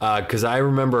chat. Yeah, because I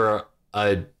remember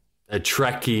a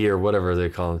Trekkie or whatever they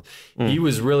call him. He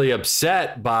was really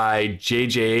upset by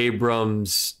J.J.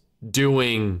 Abrams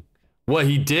doing what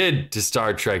he did to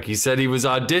Star Trek. He said he was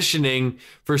auditioning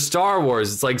for Star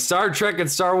Wars. It's like Star Trek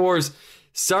and Star Wars.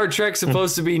 Star Trek's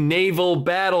supposed to be naval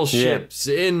battleships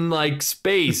in like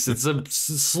space. It's a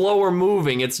slower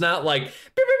moving. It's not like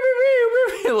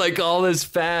like all this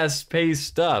fast-paced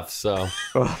stuff. So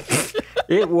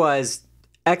it was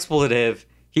expletive.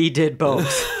 He did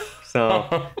both.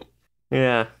 So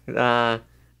yeah,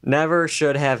 never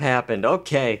should have happened.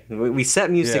 Okay, we set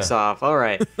Mystics off. All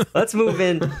right, let's move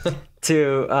in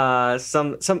to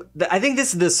some. I think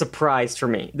this is the surprise for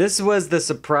me. This was the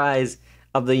surprise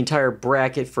of the entire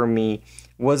bracket for me,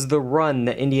 was the run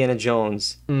that Indiana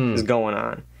Jones is going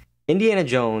on. Indiana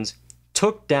Jones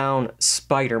took down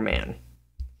Spider-Man.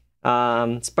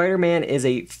 Spider-Man is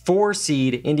a 4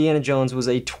 seed. Indiana Jones was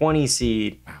a 20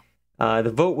 seed.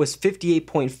 The vote was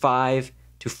 58.5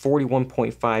 to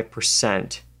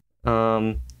 41.5%.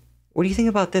 What do you think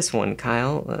about this one,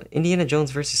 Kyle? Indiana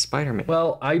Jones versus Spider-Man.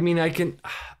 Well,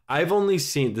 I've only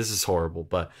seen, this is horrible,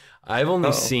 but I've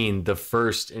only seen the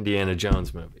first Indiana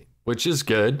Jones movie, which is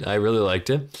good. I really liked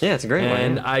it. Yeah, it's a great one.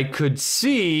 And I could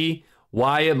see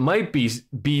why it might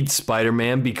beat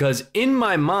Spider-Man, because in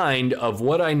my mind of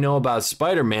what I know about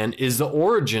Spider-Man is the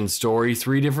origin story,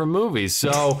 3 different movies.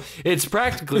 So it's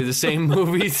practically the same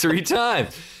movie 3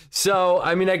 times. So,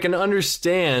 I can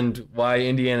understand why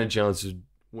Indiana Jones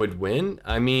would win.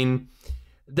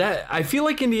 I feel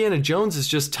like Indiana Jones is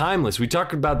just timeless. We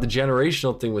talked about the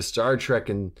generational thing with Star Trek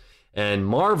and and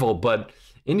Marvel, but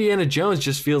Indiana Jones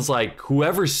just feels like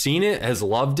whoever's seen it has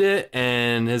loved it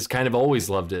and has kind of always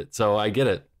loved it. So I get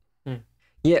it.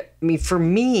 Yeah, I mean, for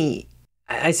me,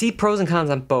 I see pros and cons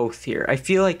on both here. I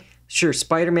feel like, sure,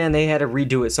 Spider-Man, they had to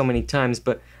redo it so many times,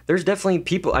 but there's definitely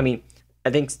people, I mean, I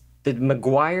think the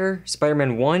Maguire,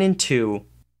 Spider-Man 1 and 2,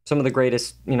 some of the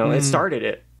greatest, it started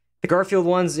it. The Garfield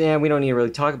ones, yeah, we don't need to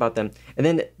really talk about them. And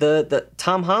then the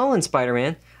Tom Holland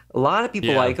Spider-Man, a lot of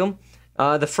people like him.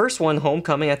 The first one,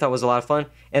 Homecoming, I thought was a lot of fun.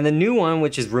 And the new one,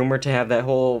 which is rumored to have that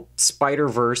whole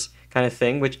Spider-Verse kind of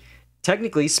thing, which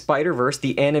technically Spider-Verse,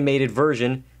 the animated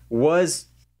version, was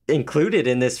included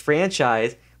in this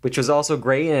franchise, which was also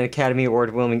great and an Academy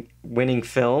Award winning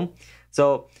film.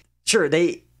 So, sure,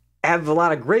 they have a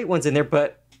lot of great ones in there,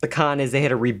 but the con is they had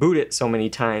to reboot it so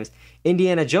many times.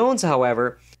 Indiana Jones,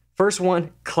 however, first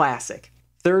one, classic.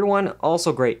 Third one,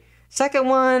 also great. Second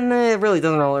one, it really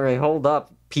doesn't really hold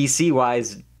up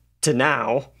PC-wise to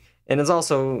now. And it's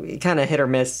also kind of hit or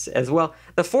miss as well.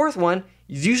 The fourth one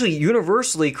is usually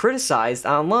universally criticized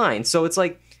online. So it's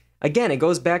like, again, it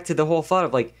goes back to the whole thought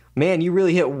of like, man, you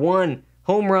really hit one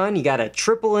home run, you got a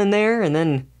triple in there, and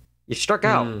then you struck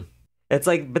out. It's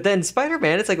like, but then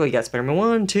Spider-Man, it's like, well, you got Spider-Man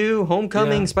 1, 2,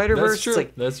 Homecoming, Spider-Verse. That's true. It's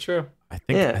like, that's true. I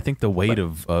think the weight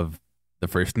of the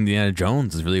first Indiana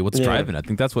Jones is really what's driving it. I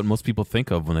think that's what most people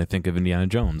think of when they think of Indiana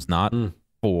Jones. Not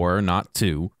 4, not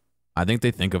 2. I think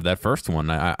they think of that first one.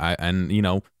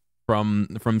 And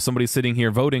from somebody sitting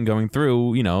here voting, going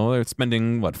through, they're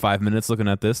spending 5 minutes looking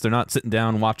at this. They're not sitting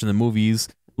down watching the movies,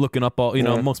 looking up all.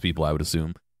 Most people, I would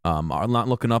assume, are not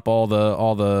looking up all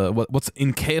the what's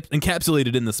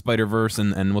encapsulated in the Spider-Verse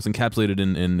and what's encapsulated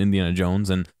in Indiana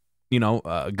Jones. And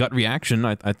gut reaction,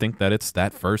 I think that it's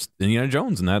that first Indiana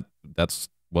Jones, and that's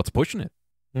what's pushing it.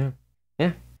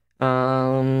 Yeah.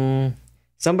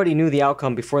 Somebody knew the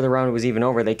outcome before the round was even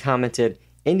over. They commented,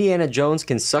 Indiana Jones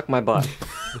can suck my butt.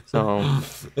 So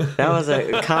that was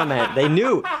a comment. They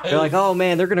knew. They're like, oh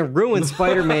man, they're going to ruin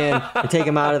Spider-Man and take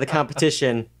him out of the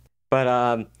competition.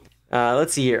 But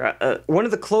let's see here. One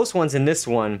of the close ones in this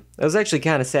one, it was actually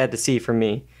kind of sad to see for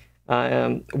me.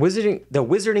 The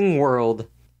Wizarding World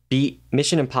beat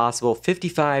Mission Impossible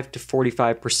 55 to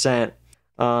 45%.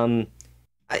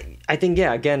 I think,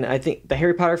 again, I think the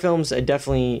Harry Potter films, I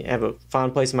definitely have a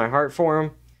fond place in my heart for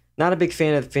them. Not a big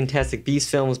fan of the Fantastic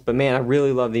Beasts films, but man, I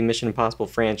really love the Mission Impossible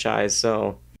franchise,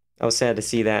 so I was sad to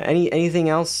see that. Anything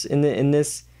else in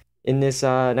this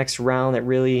next round that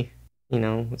really,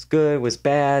 was good, was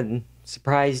bad,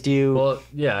 surprised you? Well,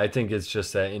 yeah, I think it's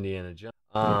just that Indiana Jones.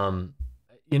 I'm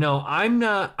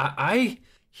not.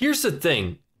 Here's the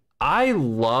thing. I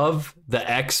love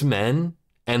the X-Men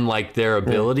and like their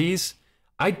abilities.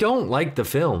 I don't like the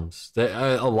films.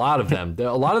 A lot of them.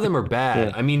 A lot of them are bad.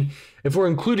 Yeah. I mean, if we're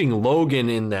including Logan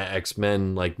in that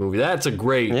X-Men like movie, that's a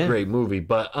great movie.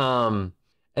 But and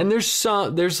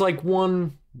there's like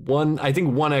one I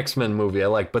think one X-Men movie I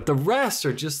like, but the rest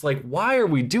are just like, why are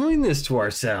we doing this to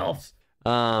ourselves?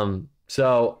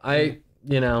 So I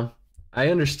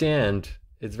understand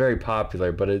it's very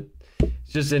popular, but it's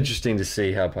just interesting to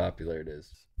see how popular it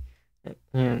is.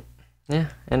 Yeah,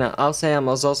 and I'll say I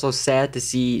was also sad to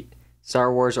see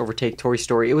Star Wars overtake Toy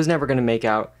Story. It was never going to make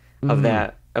out of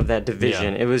that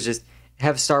division. It was just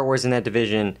have Star Wars in that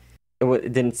division.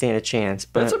 It didn't stand a chance.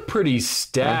 But that's a pretty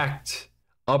stacked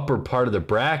upper part of the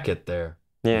bracket there.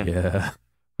 Yeah.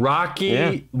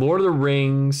 Rocky, Lord of the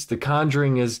Rings, The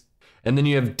Conjuring and then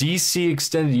you have DC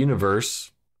Extended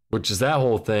Universe, which is that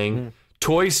whole thing.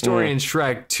 Toy Story and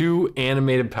Shrek, 2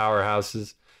 animated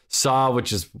powerhouses. Saw,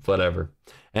 which is whatever.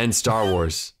 And Star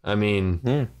Wars. I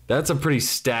mean, that's a pretty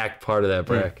stacked part of that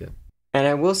bracket. And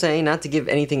I will say, not to give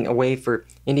anything away for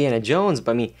Indiana Jones,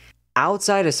 but I mean,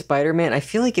 outside of Spider-Man, I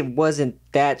feel like it wasn't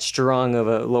that strong of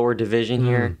a lower division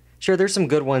here. Sure, there's some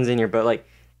good ones in here, but like,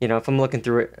 if I'm looking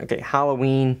through it, okay,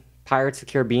 Halloween, Pirates of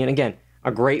the Caribbean, again,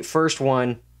 a great first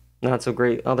one, not so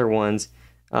great other ones.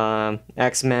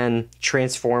 X-Men,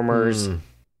 Transformers.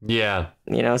 Yeah.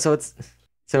 So it's...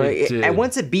 So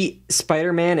once it beat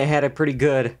Spider-Man, it had a pretty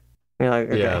good...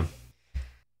 Okay.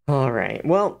 All right.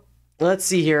 Well, let's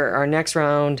see here. Our next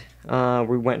round,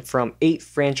 we went from 8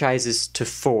 franchises to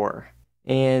 4.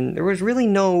 And there was really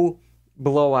no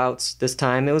blowouts this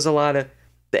time. It was a lot of...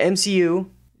 The MCU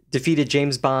defeated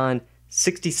James Bond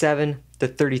 67 to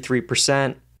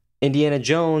 33%. Indiana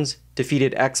Jones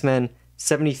defeated X-Men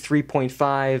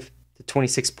 73.5 to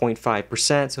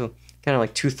 26.5%. So kind of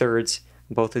like 2/3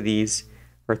 both of these.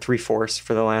 Or 3/4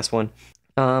 for the last one.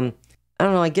 I don't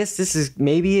know. I guess this is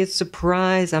maybe a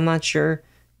surprise. I'm not sure.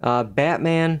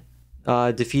 Batman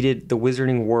defeated the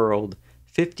Wizarding World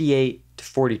 58 to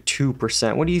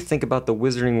 42%. What do you think about the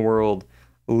Wizarding World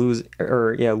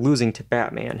losing to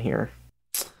Batman here?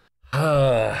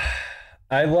 I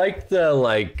like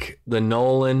the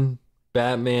Nolan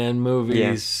Batman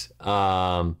movies.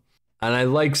 And I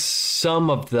like some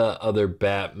of the other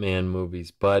Batman movies,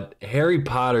 but Harry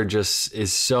Potter just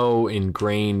is so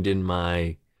ingrained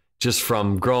in just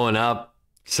from growing up.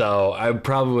 So I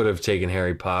probably would have taken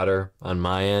Harry Potter on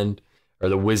my end, or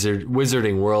the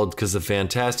Wizarding World, because the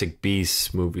Fantastic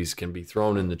Beasts movies can be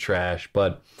thrown in the trash.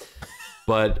 But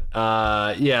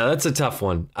yeah, that's a tough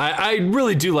one. I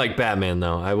really do like Batman,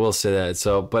 though. I will say that.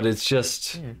 So, but it's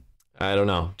just, I don't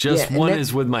know. Just one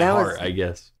is with my heart, I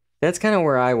guess. That's kind of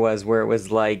where I was, where it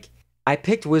was like, I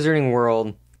picked Wizarding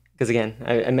World because, again,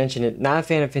 I mentioned it, not a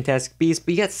fan of Fantastic Beasts,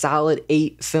 but you got solid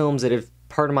 8 films that have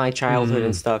part of my childhood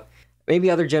and stuff. Maybe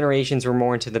other generations were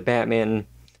more into the Batman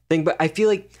thing, but I feel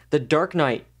like The Dark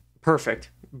Knight,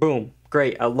 perfect. Boom.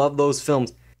 Great. I love those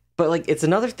films. But, like, it's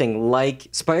another thing, like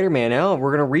Spider-Man.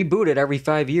 We're going to reboot it every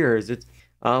 5 years. It's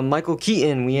Michael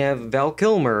Keaton. We have Val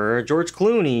Kilmer, George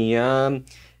Clooney,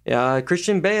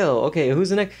 Christian Bale. Okay, who's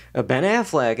the next? Ben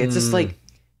Affleck. It's just like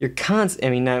you're constant. I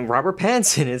mean, Robert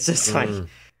Pattinson. It's just like,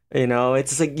 it's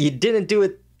just like you didn't do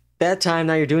it that time.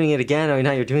 Now you're doing it again. I mean,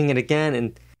 now you're doing it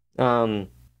again. And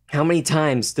how many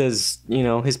times does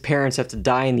his parents have to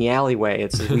die in the alleyway?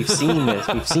 It's like, we've seen this.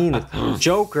 We've seen this.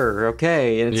 Joker.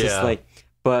 Okay, and it's just like,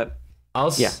 but.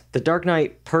 The Dark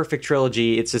Knight, perfect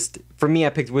trilogy. It's just, for me,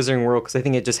 I picked Wizarding World because I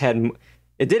think it just it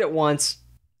did it once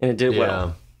and it did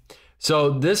well. So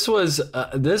this was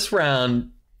this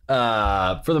round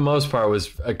for the most part was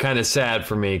kind of sad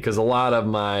for me because a lot of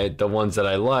the ones that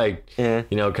I liked, kind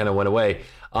of went away.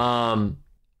 I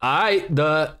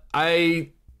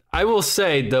will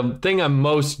say the thing I'm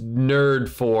most nerd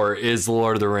for is The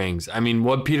Lord of the Rings. I mean,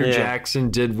 what Peter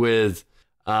Jackson did with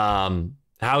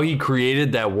how he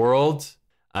created that world,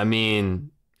 I mean,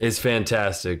 is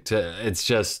fantastic. It's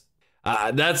just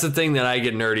that's the thing that I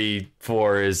get nerdy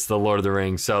for is The Lord of the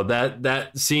Rings. So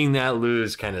that seeing that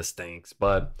lose kind of stinks.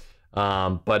 But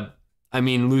I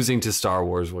mean, losing to Star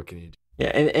Wars, what can you do? Yeah,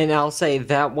 and I'll say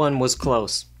that one was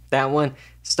close. That one,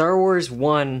 Star Wars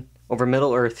won over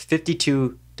Middle Earth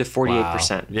 52 to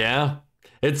 48%. Wow. Yeah,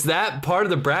 it's that part of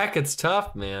the bracket's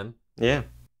tough, man. Yeah.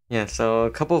 So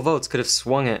a couple of votes could have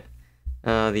swung it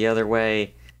the other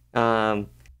way. There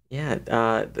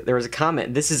was a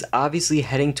comment. This is obviously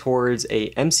heading towards a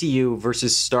MCU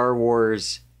versus Star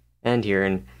Wars end here,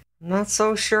 and I'm not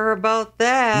so sure about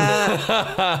that.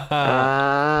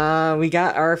 We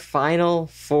got our final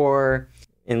 4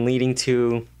 and leading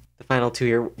to the final 2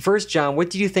 here. First, John,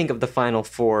 what do you think of the final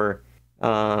 4?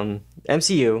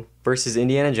 MCU versus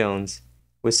Indiana Jones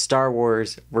with Star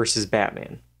Wars versus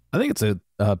Batman. I think it's a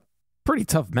pretty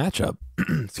tough matchup.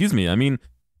 Excuse me. I mean,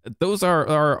 those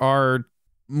are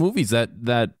movies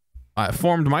that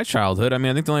formed my childhood. I mean,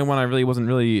 I think the only one I really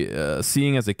wasn't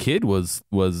seeing as a kid was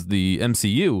the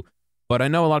MCU. But I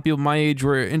know a lot of people my age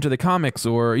were into the comics,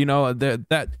 or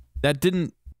that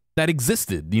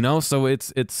existed. So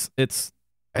it's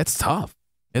tough.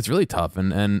 It's really tough,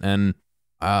 and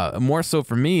more so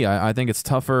for me, I think it's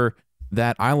tougher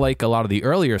that I like a lot of the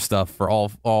earlier stuff for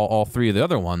all 3 of the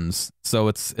other ones. So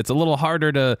it's a little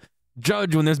harder to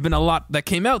judge when there's been a lot that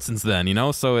came out since then,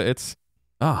 So it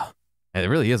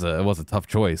really is it was a tough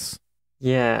choice.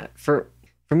 Yeah, for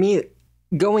me,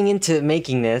 going into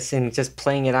making this and just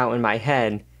playing it out in my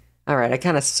head, all right, I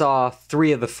kind of saw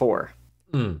 3 of the 4.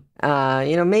 Maybe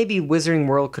Wizarding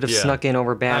World could have snuck in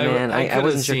over Batman. I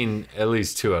wasn't seen at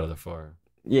least 2 out of the 4.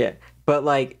 Yeah. But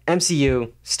like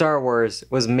MCU, Star Wars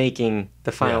was making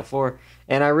the final 4,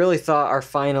 and I really thought our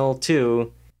final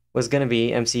 2 was going to be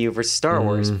MCU versus Star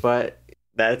Wars, but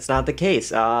that's not the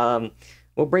case.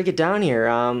 We'll break it down here.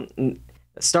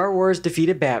 Star Wars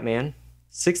defeated Batman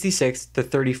 66 to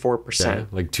 34%. Yeah,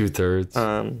 like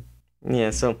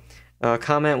 2/3. So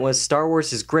comment was Star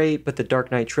Wars is great, but the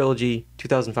Dark Knight trilogy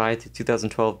 2005 to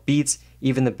 2012 beats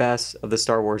even the best of the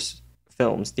Star Wars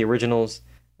films, the originals.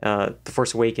 The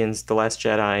Force Awakens, The Last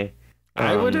Jedi.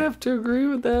 I would have to agree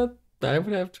with that.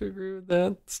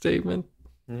 Statement.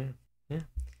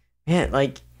 Yeah.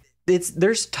 Like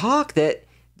there's talk that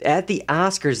at the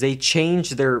Oscars they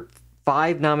changed their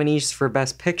 5 nominees for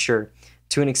Best Picture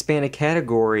to an expanded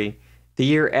category the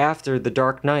year after The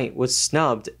Dark Knight was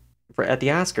snubbed at the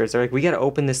Oscars. They're like, we got to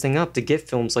open this thing up to get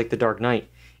films like The Dark Knight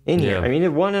in here. I mean,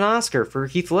 it won an Oscar for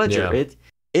Heath Ledger. Yeah.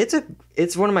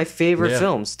 It's one of my favorite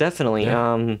films, definitely.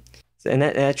 And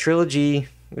that trilogy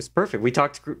was perfect. We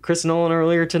talked to Chris Nolan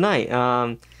earlier tonight.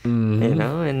 And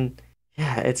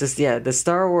Yeah, it's just the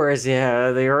Star Wars, the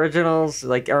originals,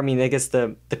 like I mean, I guess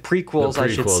the prequels, I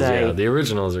should say. Yeah, the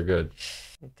originals are good.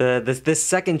 This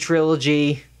second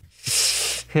trilogy,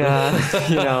 you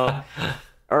know,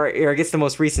 or I guess the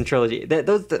most recent trilogy.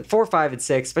 Those 4, 5, and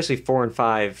 6, especially 4 and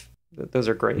 5, those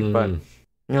are great. But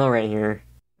all right, here,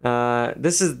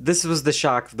 this was the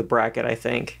shock of the bracket. I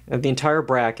think the entire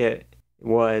bracket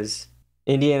was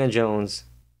Indiana Jones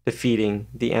defeating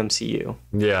the MCU.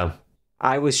 Yeah.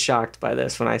 I was shocked by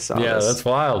this when I saw this. Yeah, that's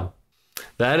wild.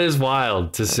 That is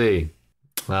wild to see.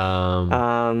 It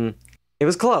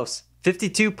was close.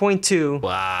 52.2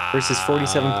 versus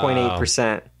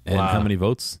 47.8%. And how many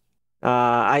votes?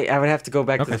 I would have to go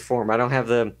back to the form. I don't have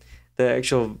the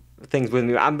actual things with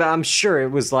me. I'm sure it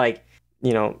was like,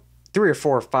 3 or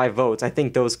 4 or 5 votes. I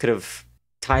think those could have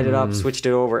tied it up, switched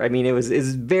it over. I mean, it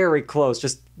was very close.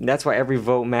 Just that's why every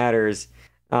vote matters.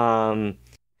 I'm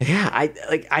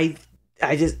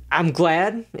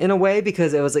glad in a way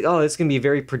because it was like, oh, it's gonna be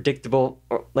very predictable.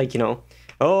 Like,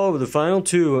 the final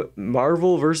 2,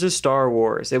 Marvel versus Star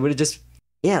Wars. It would have just,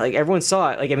 like everyone saw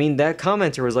it. Like, I mean, that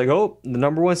commenter was like, oh, the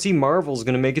number 1 seed Marvel's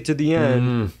gonna make it to the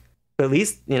end. But at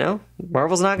least,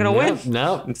 Marvel's not gonna win.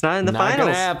 No, it's not in the finals.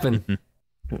 Not gonna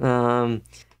happen.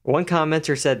 One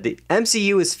commenter said the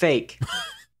MCU is fake.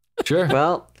 Sure.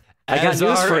 Well, I got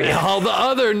news for you. All the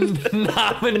other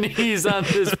nominees on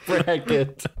this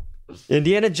bracket.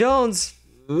 Indiana Jones,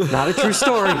 not a true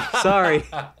story. Sorry.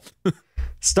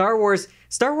 Star Wars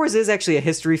is actually a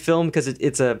history film because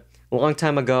it's a long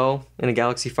time ago in a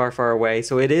galaxy far, far away.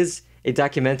 So it is a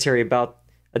documentary about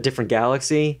a different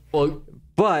galaxy. Well,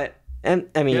 but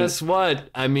I mean, guess what?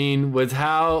 I mean, with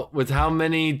how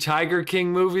many Tiger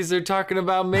King movies they're talking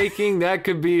about making, that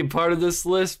could be a part of this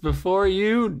list before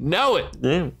you know it.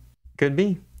 Yeah, could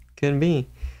be.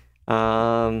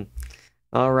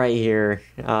 All right, here.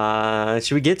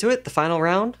 Should we get to it? The final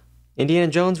round?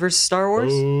 Indiana Jones versus Star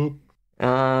Wars?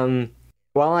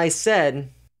 While I said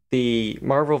the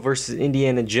Marvel versus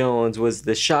Indiana Jones was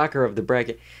the shocker of the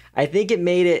bracket, I think it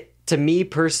made it, to me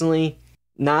personally,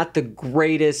 not the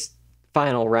greatest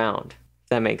final round, if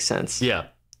that makes sense. Yeah.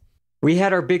 We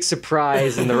had our big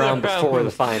surprise in the round before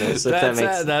the finals, if that makes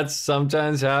sense. That's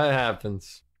sometimes how it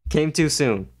happens. Came too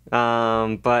soon.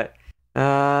 But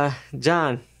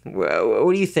John,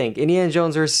 what do you think? Indiana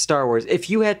Jones versus Star Wars. If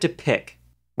you had to pick,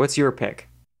 what's your pick?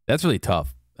 That's really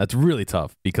tough. That's really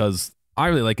tough because I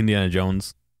really like Indiana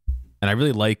Jones, and I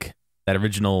really like that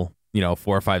original,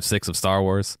 4, 5, 6 of Star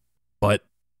Wars. But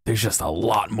there's just a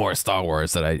lot more Star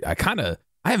Wars that I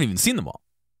haven't even seen them all.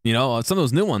 Some of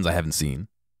those new ones I haven't seen.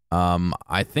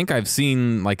 I think I've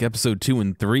seen like episode 2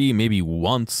 and 3 maybe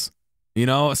once.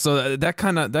 So that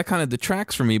kind of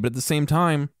detracts for me. But at the same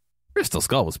time, Crystal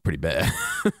Skull was pretty bad.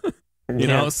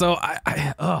 So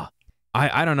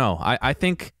I don't know. I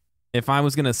think if I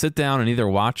was gonna sit down and either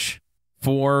watch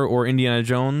 4 or Indiana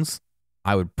Jones,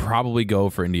 I would probably go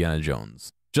for Indiana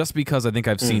Jones, just because I think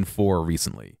I've seen 4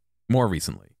 more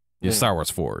recently. Star Wars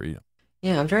 4.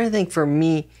 Yeah, I'm trying to think. For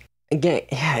me, again,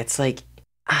 it's like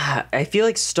I feel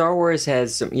like Star Wars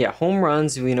has some home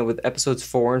runs, with episodes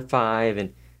 4 and 5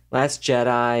 and Last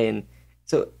Jedi, and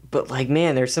so. But like,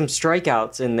 man, there's some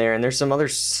strikeouts in there, and there's some other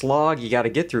slog you got to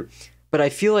get through. But I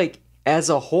feel like as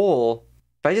a whole,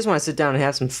 if I just want to sit down and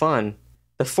have some fun,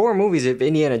 the 4 movies of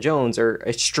Indiana Jones are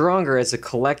stronger as a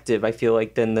collective, I feel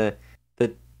like, than the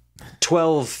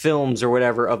 12 films or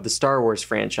whatever of the Star Wars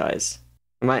franchise.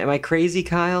 Am I crazy,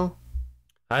 Kyle?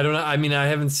 I don't know. I mean, I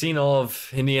haven't seen all of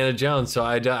Indiana Jones, so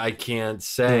I can't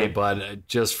say. But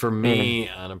just for me,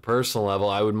 on a personal level,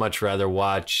 I would much rather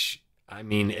watch. I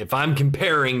mean, if I'm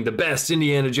comparing the best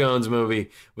Indiana Jones movie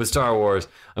with Star Wars,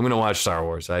 I'm going to watch Star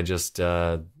Wars. I just,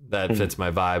 that fits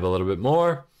my vibe a little bit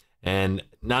more. And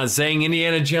not saying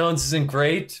Indiana Jones isn't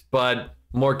great, but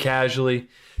more casually,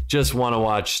 just want to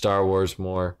watch Star Wars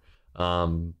more.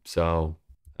 So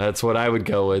that's what I would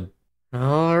go with.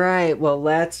 All right. Well,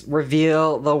 let's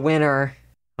reveal the winner.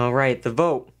 All right. The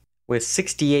vote was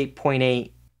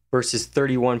 68.8 versus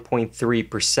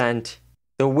 31.3%.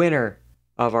 The winner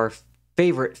of our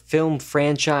favorite film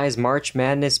franchise March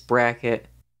Madness bracket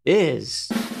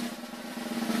is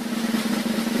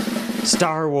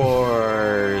Star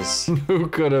Wars. Who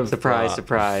could have surprise,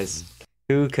 surprise.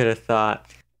 Who could have thought?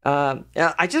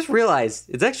 I just realized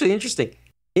it's actually interesting.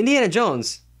 Indiana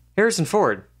Jones, Harrison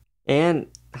Ford, and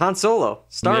Han Solo,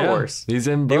 Star Wars. He's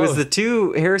in both. It was the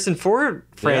 2 Harrison Ford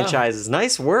franchises. Yeah.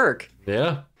 Nice work.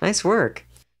 Yeah. Nice work.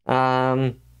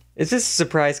 Is this a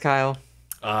surprise, Kyle?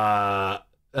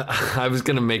 I was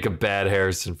going to make a bad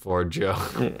Harrison Ford joke.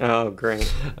 Oh, great.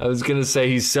 I was going to say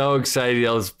he's so excited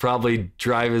he'll probably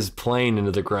drive his plane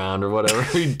into the ground or whatever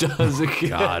he does again.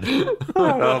 God. I don't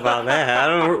know about that. I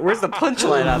don't know. Where's the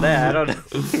punchline on that? I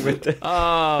don't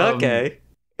know. Okay.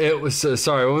 It was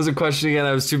sorry. What was the question again?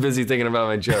 I was too busy thinking about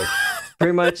my joke.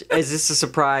 Pretty much, is this a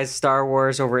surprise? Star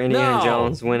Wars over Indiana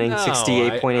Jones winning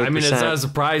 68.8%. I mean, it's not a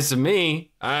surprise to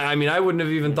me. I mean, I wouldn't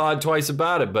have even thought twice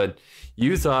about it, but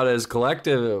you thought as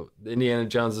collective, Indiana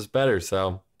Jones is better.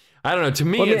 So I don't know. To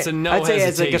me, it's a no I'd say hesitation.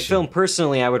 as like a film,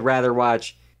 personally, I would rather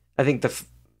watch, I think, the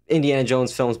Indiana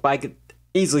Jones films, but I could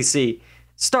easily see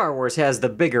Star Wars has the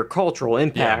bigger cultural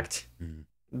impact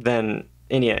than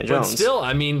Indiana Jones. But still,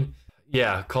 I mean,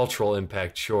 yeah, cultural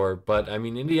impact, sure. But I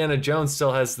mean, Indiana Jones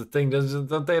still has the thing.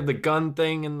 Don't they have the gun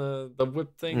thing and the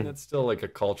whip thing? That's still like a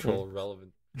cultural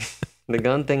relevant. The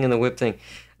gun thing and the whip thing.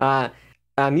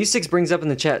 Musix brings up in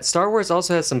the chat, Star Wars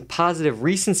also has some positive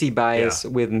recency bias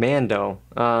with Mando.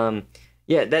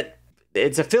 That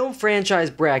it's a film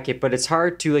franchise bracket, but it's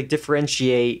hard to like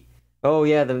differentiate. Oh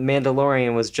yeah, the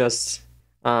Mandalorian was just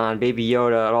on Baby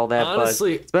Yoda and all that.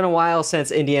 Honestly, it's been a while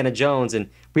since Indiana Jones, and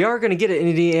we are going to get an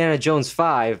Indiana Jones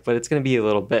 5, but it's going to be a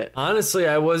little bit. Honestly,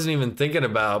 I wasn't even thinking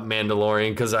about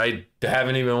Mandalorian because I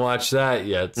haven't even watched that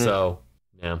yet. So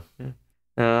yeah.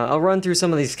 I'll run through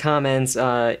some of these comments.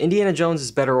 Indiana Jones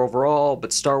is better overall,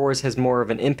 but Star Wars has more of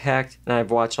an impact, and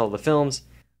I've watched all the films.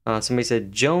 Somebody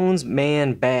said, Jones,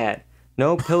 man, bad.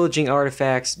 No pillaging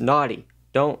artifacts, naughty.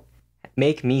 Don't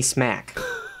make me smack.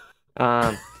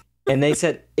 And they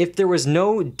said, if there was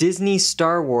no Disney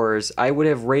Star Wars, I would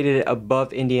have rated it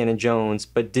above Indiana Jones,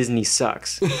 but Disney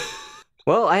sucks.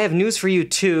 Well, I have news for you,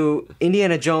 too.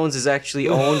 Indiana Jones is actually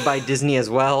owned by Disney as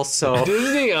well, so...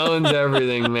 Disney owns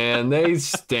everything, man. They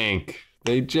stink.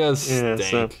 They just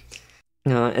stink.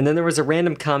 And then there was a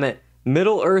random comment,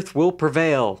 Middle Earth will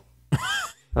prevail.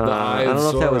 I don't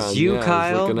know if that was you,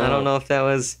 Kyle. I don't know if that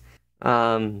was...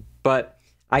 but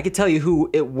I could tell you who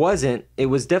it wasn't. It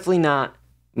was definitely not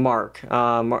Mark.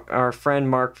 Our friend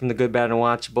Mark from The Good, Bad, and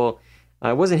Watchable.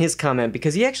 It wasn't his comment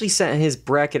because he actually sent his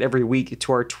bracket every week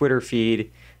to our Twitter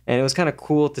feed, and it was kind of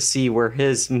cool to see where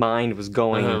his mind was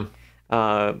going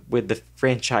with the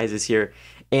franchises here.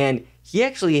 And he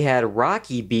actually had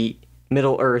Rocky beat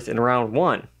Middle Earth in round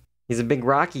 1. He's a big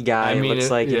Rocky guy, it looks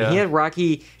like. And he had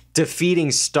Rocky defeating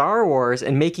Star Wars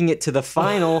and making it to the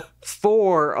final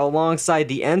 4 alongside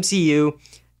the MCU,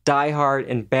 Die Hard,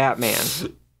 and Batman.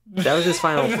 That was his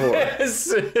final 4.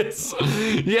 This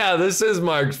is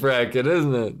Mark's bracket,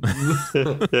 isn't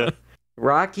it? Yeah.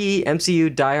 Rocky,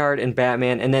 MCU, Die Hard, and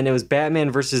Batman, and then it was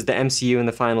Batman versus the MCU in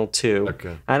the final 2.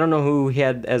 Okay. I don't know who he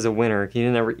had as a winner. He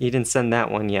didn't send that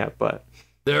one yet, but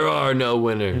there are no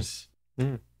winners.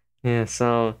 Yeah.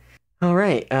 So, all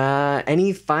right.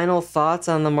 Any final thoughts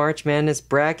on the March Madness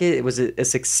bracket? Was it a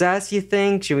success? You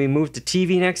think? Should we move to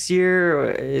TV next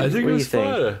year? I think it was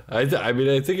fun. I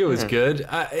think it was good.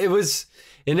 It was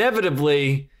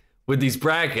inevitably with these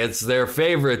brackets, they're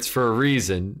favorites for a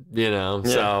reason,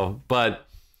 So, but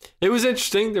it was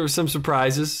interesting. There were some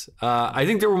surprises. I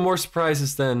think there were more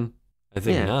surprises than I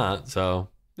think not. So,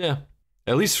 yeah,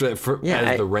 at least as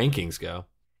the rankings go.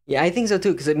 Yeah, I think so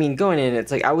too. Because going in,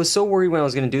 it's like I was so worried when I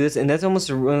was going to do this, and that's almost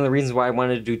one of the reasons why I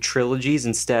wanted to do trilogies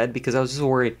instead. Because I was just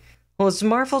worried. Well, is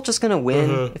Marvel just going to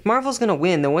win? If Marvel's going to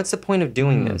win, then what's the point of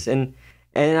doing this? And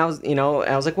I was,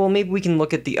 I was like, well, maybe we can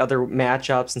look at the other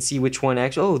matchups and see which one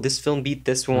actually. Oh, this film beat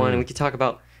this one, and we could talk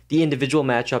about the individual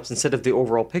matchups instead of the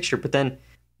overall picture. But then,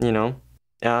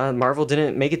 Marvel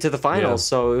didn't make it to the finals,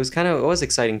 so it was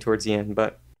exciting towards the end.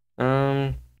 But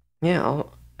I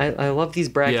love these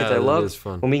brackets. I love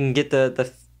when we can get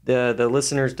the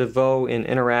listeners to vote and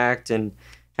interact and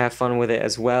have fun with it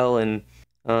as well. And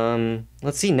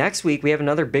let's see, next week we have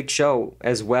another big show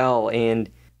as well. And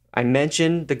I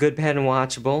mentioned The Good, Bad, and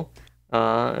Watchable.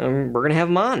 And we're going to have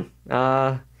them on.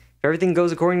 If everything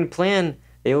goes according to plan,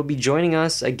 they will be joining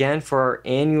us again for our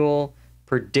annual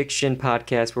prediction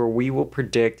podcast where we will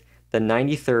predict the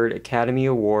 93rd Academy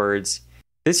Awards.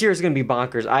 This year is going to be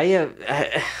bonkers.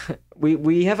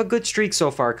 We have a good streak so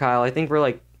far, Kyle. I think we're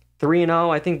like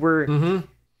 3-0. I think we're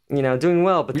doing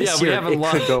well, but this year it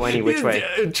could go any which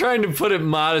way. Trying to put it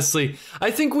modestly,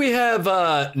 I think we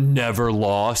have never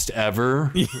lost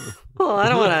ever. Well, I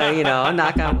don't want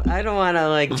to, I don't want to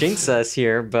like jinx us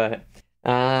here, but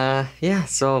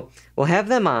so we'll have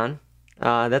them on.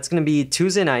 That's going to be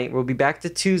Tuesday night. We'll be back to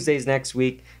Tuesdays next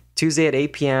week, Tuesday at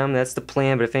 8 p.m. That's the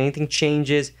plan, but if anything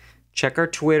changes, check our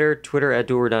Twitter at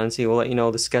Dual Redundancy. We'll let you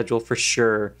know the schedule for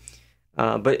sure.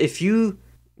 But if you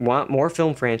want more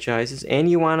film franchises and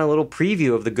you want a little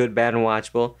preview of The Good, Bad, and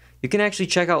Watchable, you can actually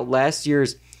check out last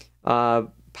year's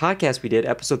podcast we did,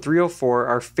 episode 304,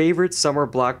 our favorite summer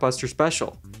blockbuster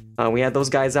special. We had those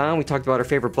guys on. We talked about our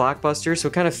favorite blockbusters, so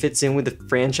it kind of fits in with the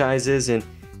franchises and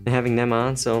having them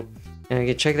on. So you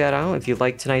can check that out if you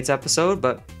like tonight's episode.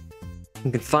 But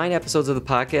you can find episodes of the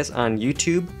podcast on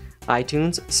YouTube,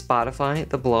 iTunes, Spotify,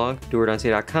 the blog,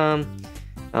 doordoncy.com.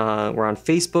 We're on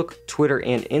Facebook, Twitter,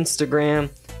 and Instagram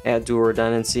at Do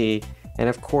Redundancy. And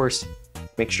of course,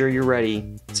 make sure you're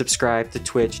ready. Subscribe to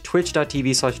Twitch,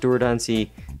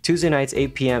 twitch.tv/doordoncy. Tuesday nights,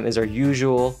 8 p.m. is our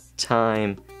usual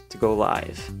time to go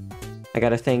live. I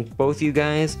gotta thank both you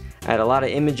guys. I had a lot of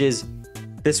images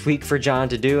this week for John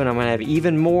to do, and I'm gonna have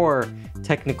even more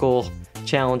technical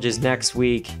challenges next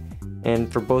week.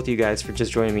 And for both you guys for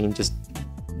just joining me and just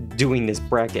doing this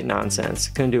bracket nonsense.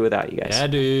 Couldn't do it without you guys. Yeah,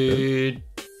 dude.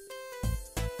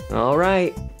 All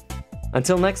right.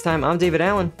 Until next time, I'm David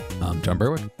Allen. I'm John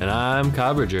Berwick. And I'm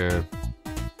Cobberger.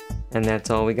 And that's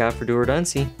all we got for Do or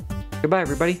Duncy. Goodbye,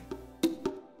 everybody.